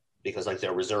there because, like,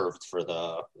 they're reserved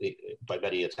by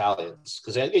many Italians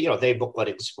because they book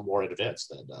weddings for more in advance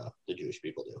than the Jewish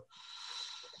people do.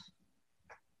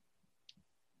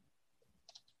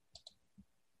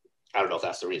 I don't know if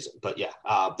that's the reason, but yeah,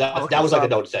 that was like a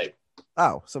known thing.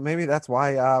 Oh, so maybe that's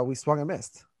why we swung and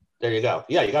missed. There you go.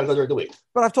 Yeah, you got to go during the week.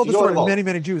 But I've told the story to many,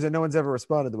 many Jews, and no one's ever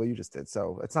responded the way you just did.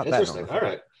 So it's not that interesting. All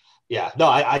right. Yeah. No,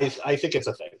 I think it's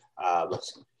a thing.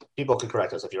 People can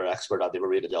correct us if you're an expert on the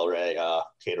Marina Del Rey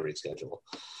catering schedule.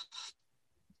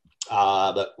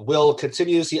 Will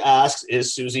continues. He asks,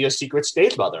 "Is Susie a secret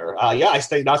stage mother?" Yeah, I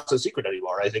think not so secret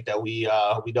anymore. I think that we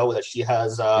know that she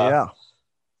has.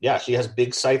 She has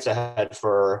big sights ahead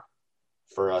for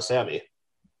Sammy.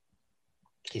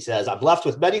 He says, I'm left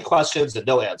with many questions and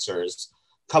no answers.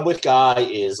 Come with guy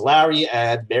is Larry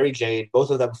and Mary Jane.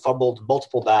 Both of them fumbled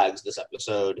multiple bags this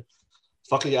episode.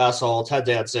 Fucking asshole, Ted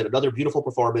Danson. Another beautiful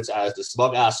performance as the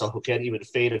smug asshole who can't even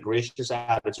feign a gracious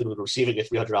attitude when receiving a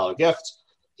 $300 gift.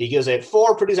 He gives it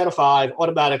 4 pretties out of 5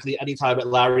 automatically anytime that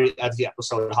Larry ends the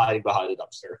episode hiding behind a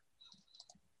dumpster.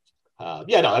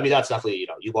 That's definitely,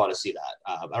 you want to see that.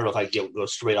 I don't know if I can go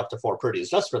straight up to 4 pretties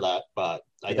just for that, but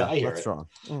I hear it. Strong.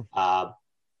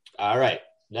 All right.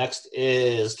 Next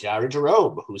is Gary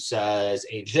Jerome, who says,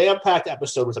 a jam-packed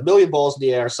episode with a million balls in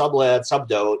the air, some land, some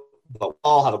don't, but we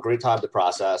all have a great time to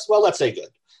process. Well, let's say good.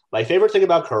 My favorite thing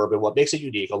about Curb and what makes it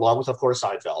unique, along with, of course,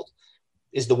 Seinfeld,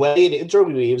 is the way it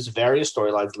interweaves various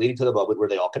storylines leading to the moment where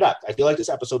they all connect. I feel like this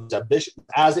episode is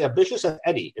as ambitious as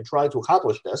any in trying to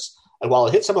accomplish this, and while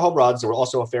it hit some home runs, there were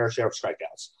also a fair share of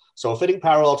strikeouts. So a fitting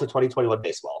parallel to 2021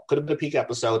 baseball. Could have been a peak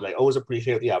episode, and I always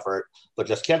appreciate the effort, but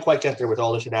just can't quite get there with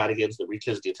all the shenanigans that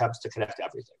reaches the attempts to connect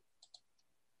everything.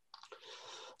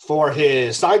 For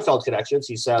his Seinfeld connections,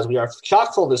 he says, we are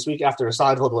chock-full this week after a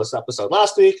Seinfeld-less episode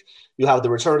last week. You have the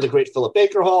return of the great Philip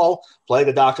Baker Hall, playing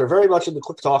a doctor very much in the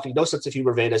quick-talking, no sense of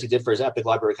humor vein as he did for his epic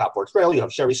library cop portrayal. You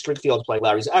have Sherry Stringfield playing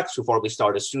Larry's ex, who formerly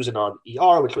starred as Susan on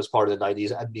ER, which was part of the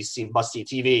 90s NBC must-see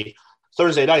TV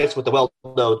Thursday nights with the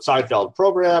well-known Seinfeld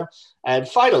program. And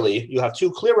finally, you have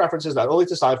 2 clear references not only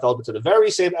to Seinfeld, but to the very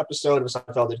same episode of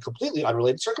Seinfeld in completely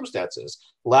unrelated circumstances.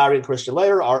 Larry and Christian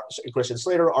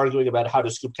Slater arguing about how to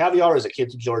scoop caviar as a kid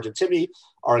to George and Timmy,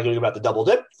 arguing about the double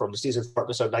dip from the season 4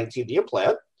 episode 19, The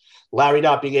Implant. Larry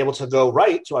not being able to go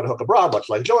right to unhook a bra, much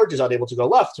like George is unable to go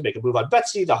left to make a move on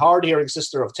Betsy, the hard-hearing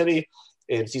sister of Timmy,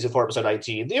 in season 4 episode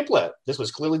 19, The Implant. This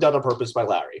was clearly done on purpose by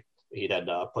Larry. He then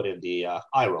put in the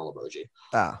eye roll emoji.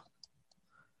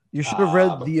 You should have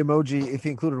read the emoji if he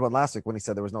included one last week when he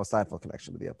said there was no Seinfeld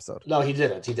connection to the episode. No, he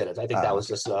didn't. I think that was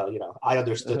just, I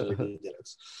understood that he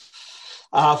didn't.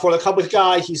 For the Come With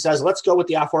guy, he says, let's go with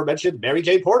the aforementioned Mary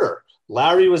Jane Porter.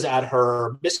 Larry was at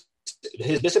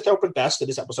his misanthropic best in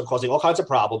this episode, causing all kinds of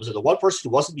problems, and the one person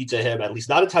who wasn't mean to him, at least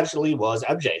not intentionally, was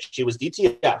MJ. She was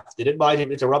DTF. Didn't mind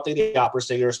him interrupting the opera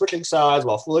singer, switching sides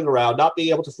while fooling around, not being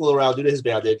able to fool around due to his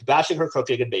bandage, bashing her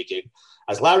cooking and baking.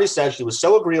 As Larry said, she was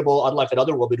so agreeable, unlike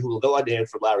another woman who will go unnamed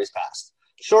from Larry's past.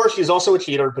 Sure, she's also a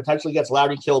cheater and potentially gets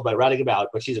Larry killed by ratting him out,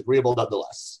 but she's agreeable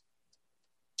nonetheless.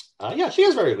 Yeah, she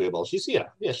is very agreeable. She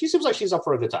seems like she's up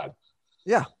for a good time.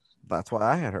 Yeah, that's why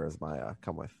I had her as my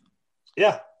come with.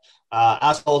 Yeah.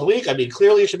 Asshole of the week. I mean,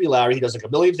 clearly it should be Larry. He does like a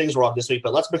million things wrong this week,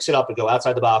 but let's mix it up and go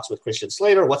outside the box with Christian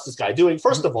Slater. What's this guy doing?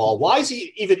 First of all, why is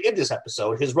he even in this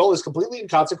episode? His role is completely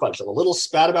inconsequential. A little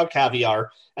spat about caviar,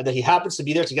 and then he happens to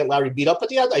be there to get Larry beat up at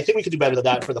the end. I think we could do better than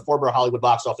that for the former Hollywood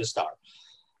box office star.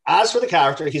 As for the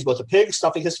character, he's both a pig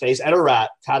stuffing his face and a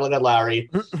rat tattling at Larry.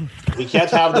 We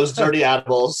can't have those dirty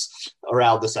animals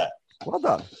around the set. Well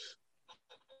done.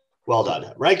 Well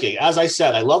done. Ranking. As I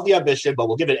said, I love the ambition, but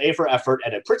we'll give it A for effort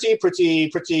and a pretty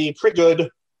good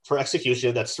for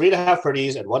execution. That's 3.5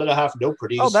 pretties and 1.5 no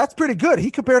pretties. Oh, that's pretty good.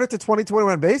 He compared it to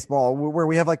 2021 baseball, where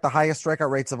we have like the highest strikeout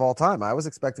rates of all time. I was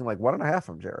expecting like 1.5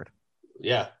 from Jared.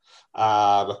 Yeah.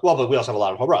 Well, but we also have a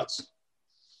lot of home runs.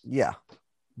 Yeah.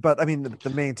 But I mean, the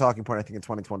main talking point, I think, in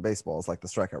 2021 baseball is like the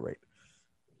strikeout rate.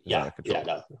 Yeah.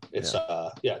 No, it's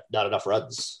not enough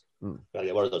runs. Gotta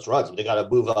get one of those runs. They gotta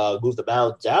move the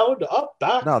mound down, up,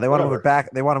 back. No, they want to move it back.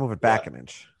 They want to move it back an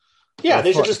inch. Yeah,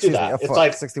 they should just do that. It's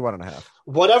like 61.5.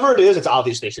 Whatever it is, it's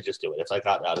obvious they should just do it. It's like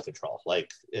gotten out of control.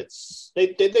 Like it's they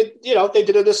did it in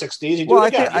the 60s. Well,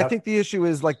 I think the issue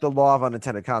is like the law of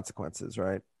unintended consequences,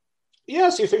 right? Yeah,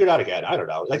 so you figured out again. I don't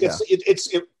know. Like it's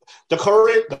the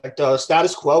current, like the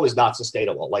status quo is not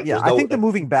sustainable. Like I think the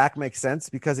moving back makes sense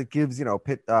because it gives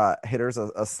hitters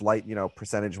a slight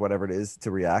percentage, whatever it is,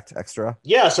 to react extra.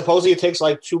 Yeah, supposedly it takes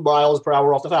like 2 miles per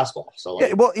hour off the fastball. So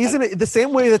like, isn't it the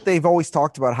same way that they've always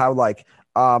talked about how like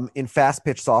in fast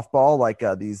pitch softball, like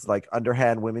these like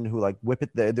underhand women who like whip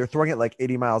it, they're throwing it like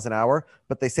 80 miles an hour,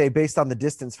 but they say based on the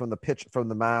distance from the pitch, from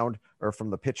the mound or from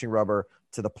the pitching rubber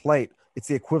to the plate, it's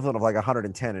the equivalent of like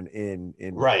 110 in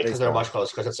right, because they're much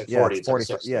closer, because it's like 40. It's 40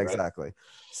 60, yeah, right? Exactly.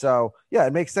 So yeah,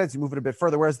 it makes sense. You move it a bit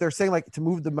further. Whereas they're saying like to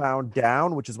move the mound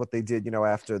down, which is what they did,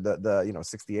 after the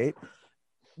 68,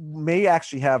 may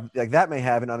actually have like that may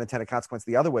have an unintended consequence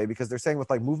the other way, because they're saying with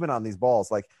like movement on these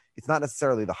balls, like it's not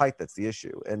necessarily the height that's the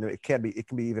issue, and it can be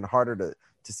even harder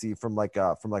to see from like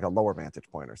a lower vantage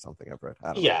point or something. I've read.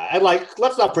 I don't know. And like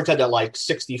let's not pretend that like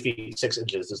 60 feet 6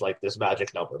 inches is like this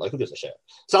magic number. Like who gives a shit?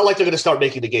 It's not like they're going to start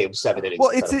making the game 7 innings.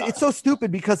 Well, it's so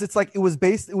stupid because it's like it was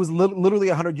literally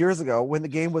 100 years ago when the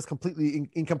game was completely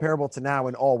incomparable to now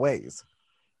in all ways.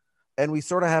 And we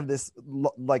sort of have this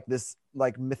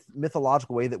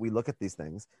mythological way that we look at these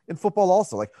things in football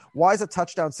also. Like, why is a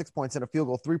touchdown 6 points and a field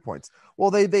goal 3 points?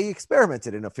 Well, they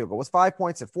experimented in a field goal. It was 5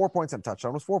 points and 4 points, and a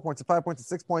touchdown was 4 points and 5 points and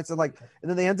 6 points. And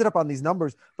then they ended up on these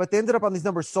numbers, but they ended up on these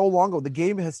numbers so long ago. The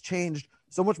game has changed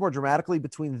so much more dramatically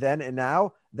between then and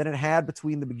now than it had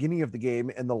between the beginning of the game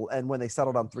and when they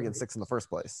settled on 3 and 6 in the first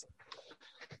place.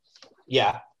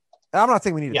 Yeah. And I'm not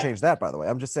saying we need to change that, by the way.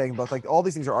 I'm just saying, but like all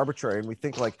these things are arbitrary, and we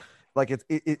think like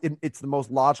it's the most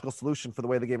logical solution for the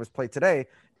way the game is played today,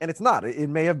 and it's not. It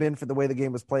may have been for the way the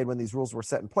game was played when these rules were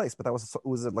set in place, but it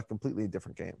was a completely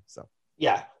different game. So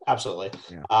yeah, absolutely.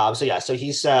 Yeah. So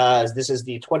he says this is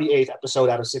the 28th episode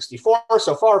out of 64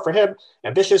 so far for him.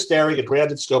 Ambitious, daring, and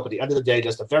grand in scope. At the end of the day,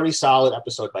 just a very solid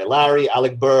episode by Larry,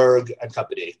 Alec Berg, and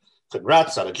company.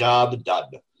 Congrats on a job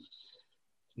done.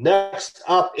 Next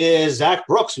up is Zach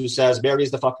Brooks, who says,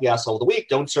 Mary's the fucking asshole of the week.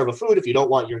 Don't serve a food if you don't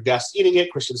want your guests eating it.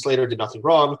 Christian Slater did nothing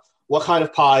wrong. What kind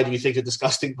of pie do you think the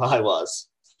disgusting pie was?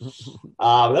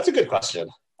 That's a good question.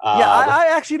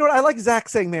 I actually, I like Zach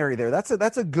saying Mary there.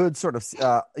 That's a good sort of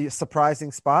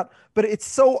surprising spot, but it's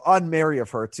so un-Mary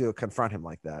of her to confront him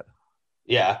like that.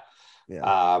 Yeah. In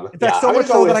fact, so much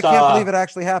so that I can't believe it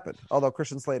actually happened. Although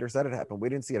Christian Slater said it happened. We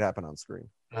didn't see it happen on screen.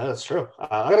 That's true.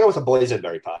 I'm going to go with a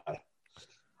boysenberry pie.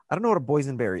 I don't know what a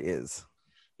boysenberry is.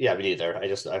 Yeah, me neither.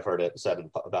 I've heard it said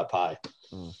about pie.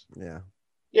 Yeah.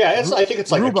 Yeah, I think it's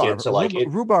like rhubarb. a kid. So like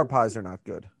rhubarb pies are not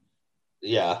good.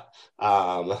 Yeah.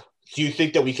 Do you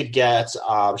think that we could get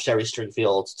Sherry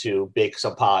Stringfield to bake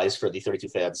some pies for the 32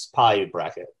 fans pie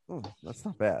bracket? That's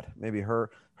not bad. Maybe her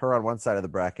on one side of the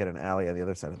bracket and Allie on the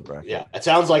other side of the bracket. Yeah, it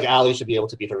sounds like Allie should be able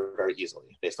to beat her very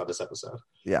easily based on this episode.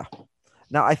 Yeah.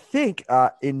 Now, I think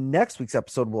in next week's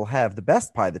episode, we'll have the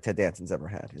best pie that Ted Danson's ever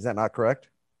had. Is that not correct?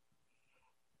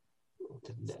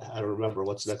 I don't remember.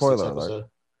 What's next Spoiler week's episode?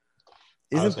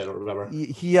 Honestly, I don't remember.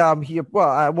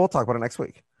 We'll talk about it next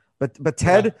week. But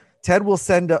Ted will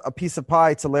send a piece of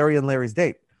pie to Larry and Larry's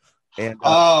date. And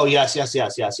yes.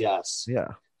 Yeah.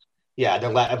 Yeah,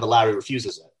 then Larry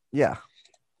refuses it. Yeah.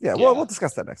 Well, we'll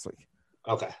discuss that next week.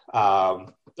 Okay.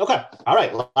 All Okay. All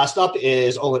right. Last up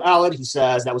is Olin Allen. He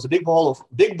says that was a big bowl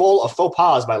of faux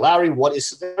pas by Larry. What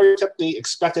is stereotypically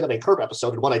expected of a Curb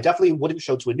episode, and one I definitely wouldn't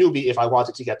show to a newbie if I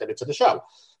wanted to get them into the show.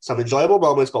 Some enjoyable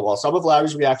moments, but while some of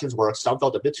Larry's reactions worked, some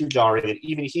felt a bit too jarring, and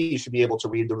even he should be able to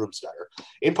read the rooms better.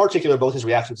 In particular, both his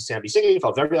reaction to Sammy singing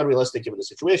felt very unrealistic given the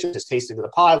situation, his tasting of the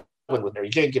pie when with Mary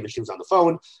Jane given she was on the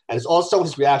phone, and it's also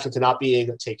his reaction to not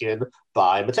being taken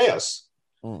by Mateos.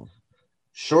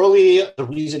 Surely the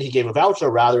reason he gave a voucher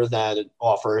rather than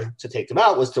offer to take them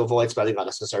out was to avoid spending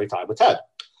unnecessary time with Ted.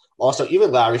 Also,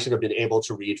 even Larry should have been able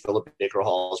to read Philip Baker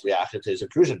Hall's reaction to his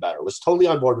intrusion better. Was totally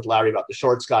on board with Larry about the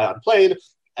shorts guy on plane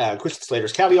and Christian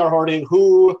Slater's caviar hoarding,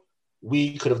 who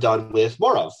we could have done with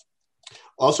more of.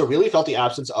 Also, really felt the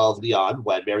absence of Leon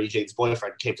when Mary Jane's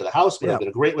boyfriend came to the house. Would have been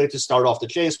a great way to start off the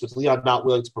chase, with Leon not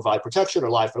willing to provide protection or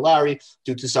lie for Larry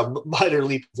due to some minor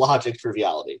leap of logic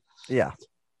triviality. Yeah.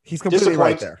 He's completely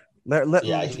right there.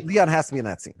 Leon has to be in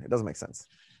that scene. It doesn't make sense.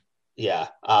 Yeah.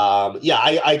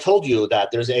 I told you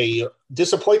that there's a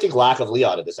disappointing lack of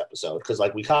Leon in this episode because,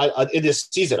 like, we kind of, in this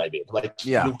season, I mean, like,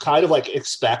 you kind of like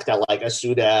expect that, like, as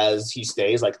soon as he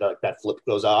stays, like, that flip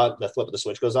goes on, the flip of the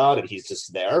switch goes on, and he's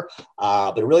just there.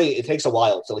 But really, it takes a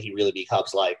while until he really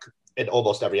becomes like an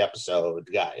almost every episode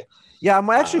guy. Yeah, I'm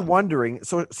actually wondering.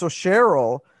 So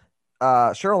Cheryl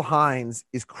Hines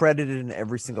is credited in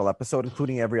every single episode,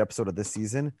 including every episode of this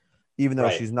season, even though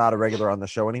she's not a regular on the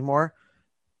show anymore.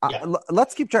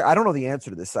 Let's keep track. I don't know the answer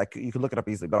to this. You can look it up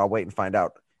easily, but I'll wait and find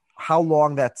out how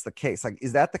long that's the case. Like,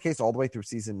 is that the case all the way through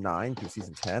season 9 through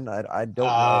season 10? I don't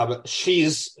know.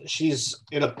 She's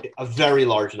in a very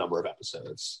large number of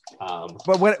episodes.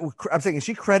 But when I'm saying, is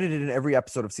she credited in every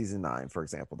episode of season 9, for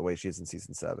example, the way she is in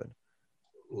season 7?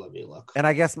 Let me look. And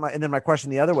I guess my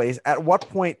question the other way is, at what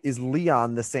point is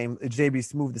Leon the same, JB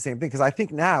Smoove the same thing? Because I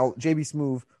think now JB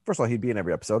Smoove, first of all, he'd be in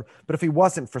every episode, but if he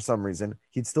wasn't for some reason,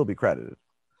 he'd still be credited.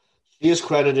 He is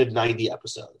credited 90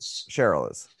 episodes. Cheryl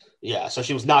is. Yeah, so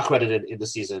she was not credited in the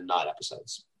season 9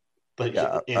 episodes. But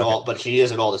but he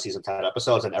is in all the season 10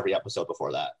 episodes and every episode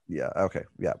before that. Yeah, okay,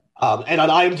 yeah. And on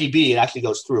IMDb, it actually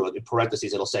goes through, in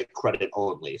parentheses, it'll say credit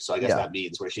only. So I guess that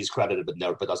means where she's credited but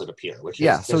doesn't appear, which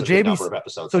is so JB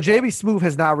Smoove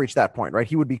has now reached that point, right?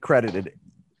 He would be credited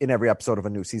in every episode of a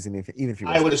new season, even if he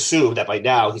was. I would assume that by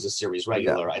now he's a series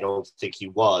regular. Yeah. I don't think he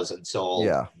was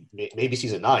until maybe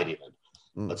season 9 even.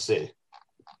 Let's see.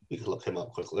 We can look him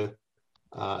up quickly.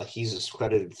 He's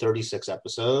credited 36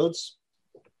 episodes.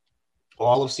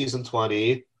 All of season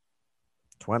 20.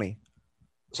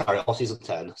 Sorry, all season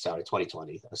 10. Sorry,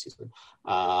 2020 season.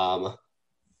 I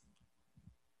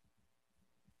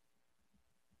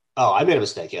made a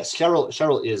mistake. Yes,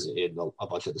 Cheryl is in a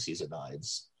bunch of the season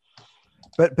 9s.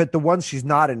 But the ones she's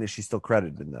not in, is she still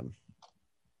credited in them?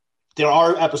 There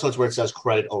are episodes where it says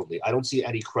credit only. I don't see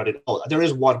any credit. Oh, there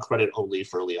is one credit only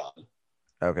for Leon.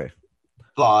 Okay.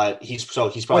 But he's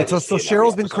probably. Wait, so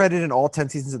Cheryl's been credited in all 10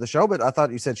 seasons of the show, but I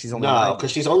thought you said she's only. No, because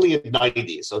she's only in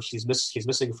 90, so he's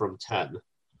missing from 10,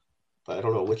 but I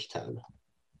don't know which 10.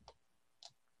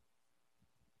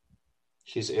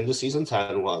 She's in the season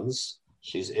 10 ones.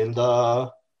 She's in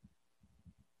the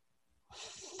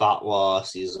Fatwa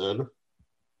season.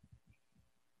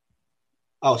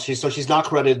 Oh, she's not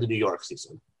credited in the New York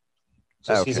season.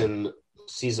 So she's in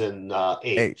season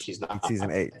 8. She's not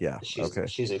season 8. Yeah.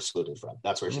 She's excluded from.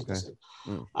 That's where she's missing.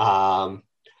 And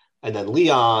then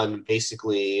Leon,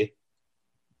 basically,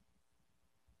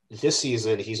 this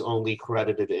season he's only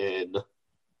credited in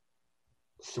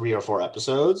 3 or 4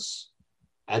 episodes.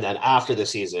 And then after the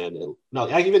season,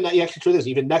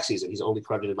 even next season, he's only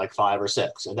credited like 5 or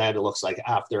 6. And then it looks like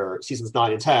after seasons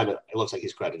 9 and 10, it looks like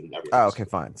he's credited in every episode. Oh, okay,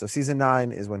 fine. So season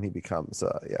 9 is when he becomes,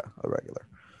 a regular.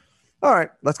 All right,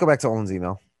 let's go back to Olin's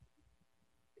email.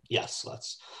 Yes,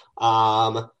 let's.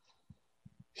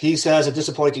 He says, a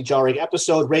disappointing, jarring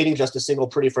episode. Rating just a single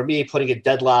pretty for me, putting it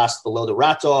dead last below the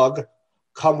Rat Dog.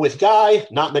 Come with Guy,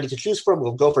 not many to choose from.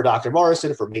 We'll go for Dr.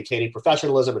 Morrison for maintaining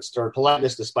professionalism and stern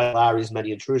politeness despite Larry's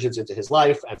many intrusions into his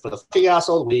life. And for the fucking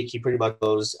asshole of the week, he pretty much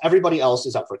goes, everybody else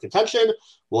is up for contention.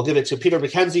 We'll give it to Peter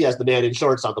McKenzie as the man in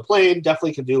shorts on the plane.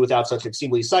 Definitely can do without such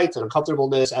unseemly sights and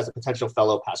uncomfortableness as a potential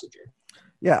fellow passenger.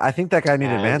 Yeah, I think that guy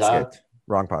needed Manscaped.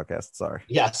 Wrong podcast, sorry.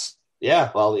 Yes.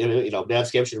 Yeah, well,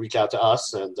 Manscaped should reach out to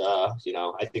us. And, I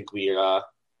think we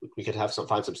could find some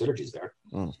synergies there.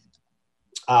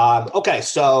 Okay,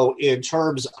 so in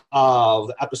terms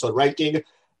of episode ranking,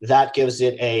 that gives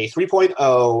it a 3.0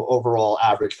 overall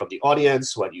average from the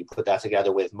audience. When you put that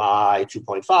together with my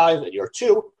 2.5 and your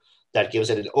 2, that gives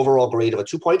it an overall grade of a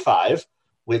 2.5,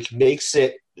 which makes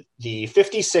it the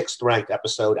 56th ranked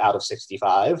episode out of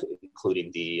 65,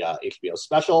 including the HBO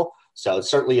special. So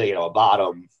it's certainly a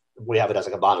bottom. We have it as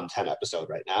like a bottom 10 episode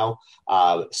right now.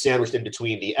 Sandwiched in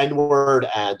between the N-word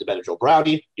and the Benadryl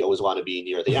Brownie. You always want to be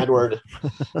near the N-word.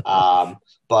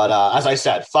 But as I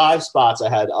said, 5 spots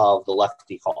ahead of the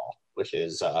Lefty Call, which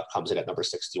is comes in at number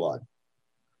 61.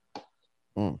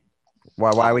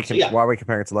 Why are we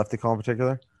comparing it to Lefty Call in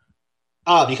particular?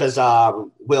 Because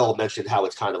Will mentioned how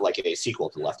it's kind of like a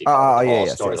sequel to Lefty Call.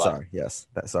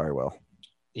 Sorry, Will.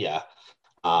 Yeah.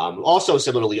 Also,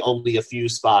 similarly, only a few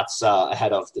spots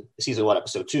ahead of the season 1,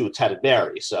 episode 2, Ted and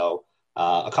Mary. So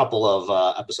a couple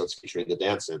of episodes featuring the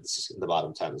Dansons in the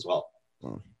bottom 10 as well.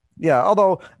 Yeah,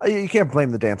 although you can't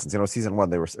blame the Dansons. Season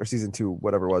 1 or season 2,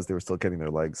 whatever it was, they were still getting their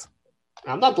legs.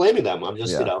 I'm not blaming them. I'm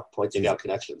just pointing out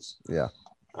connections. Yeah.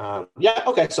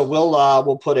 Okay. So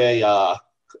we'll put the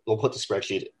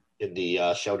spreadsheet in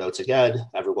the show notes again.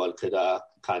 Everyone could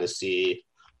kind of see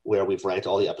where we've ranked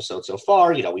all the episodes so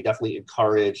far. We definitely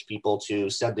encourage people to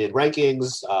send in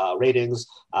rankings, ratings.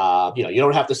 You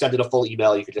don't have to send in a full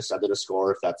email. You can just send in a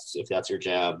score if that's your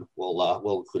jam.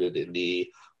 We'll include it in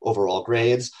the overall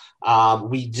grades.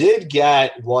 We did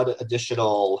get one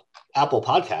additional Apple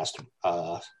Podcast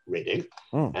rating,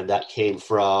 and that came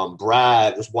from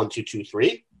Brad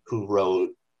 1223, who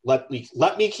wrote, "Let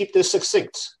me keep this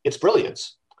succinct. It's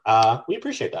brilliant." We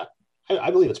appreciate that. I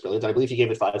believe it's brilliant. I believe he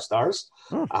gave it 5 stars.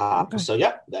 Okay. So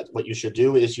yeah, that's what you should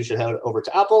do is you should head over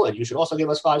to Apple and you should also give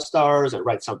us 5 stars and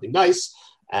write something nice.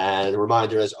 And a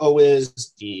reminder, as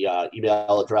always, the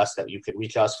email address that you can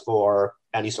reach us for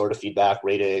any sort of feedback,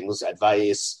 ratings,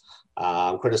 advice,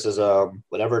 criticism,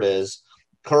 whatever it is,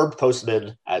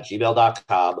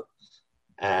 curbedpostman@gmail.com.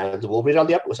 And we'll read it on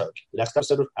the episode. The next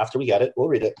episode, after we get it, we'll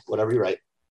read it, whatever you write.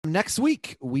 Next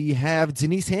week, we have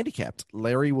Denise handicapped.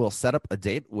 Larry will set up a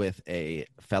date with a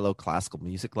fellow classical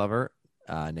music lover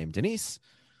named Denise,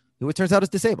 who it turns out is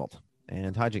disabled,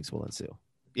 and hijinks will ensue.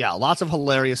 Yeah, lots of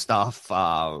hilarious stuff.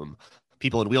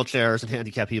 People in wheelchairs and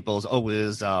handicapped people is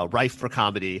always rife for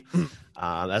comedy,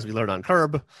 as we learned on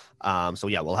Curb. So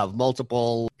yeah, we'll have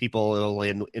multiple people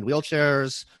in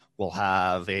wheelchairs. We'll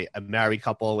have a married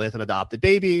couple with an adopted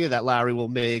baby that Larry will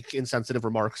make insensitive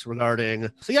remarks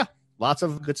regarding. So yeah, lots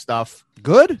of good stuff.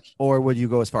 Good? Or would you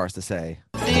go as far as to say?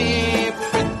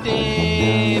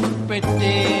 Pretty.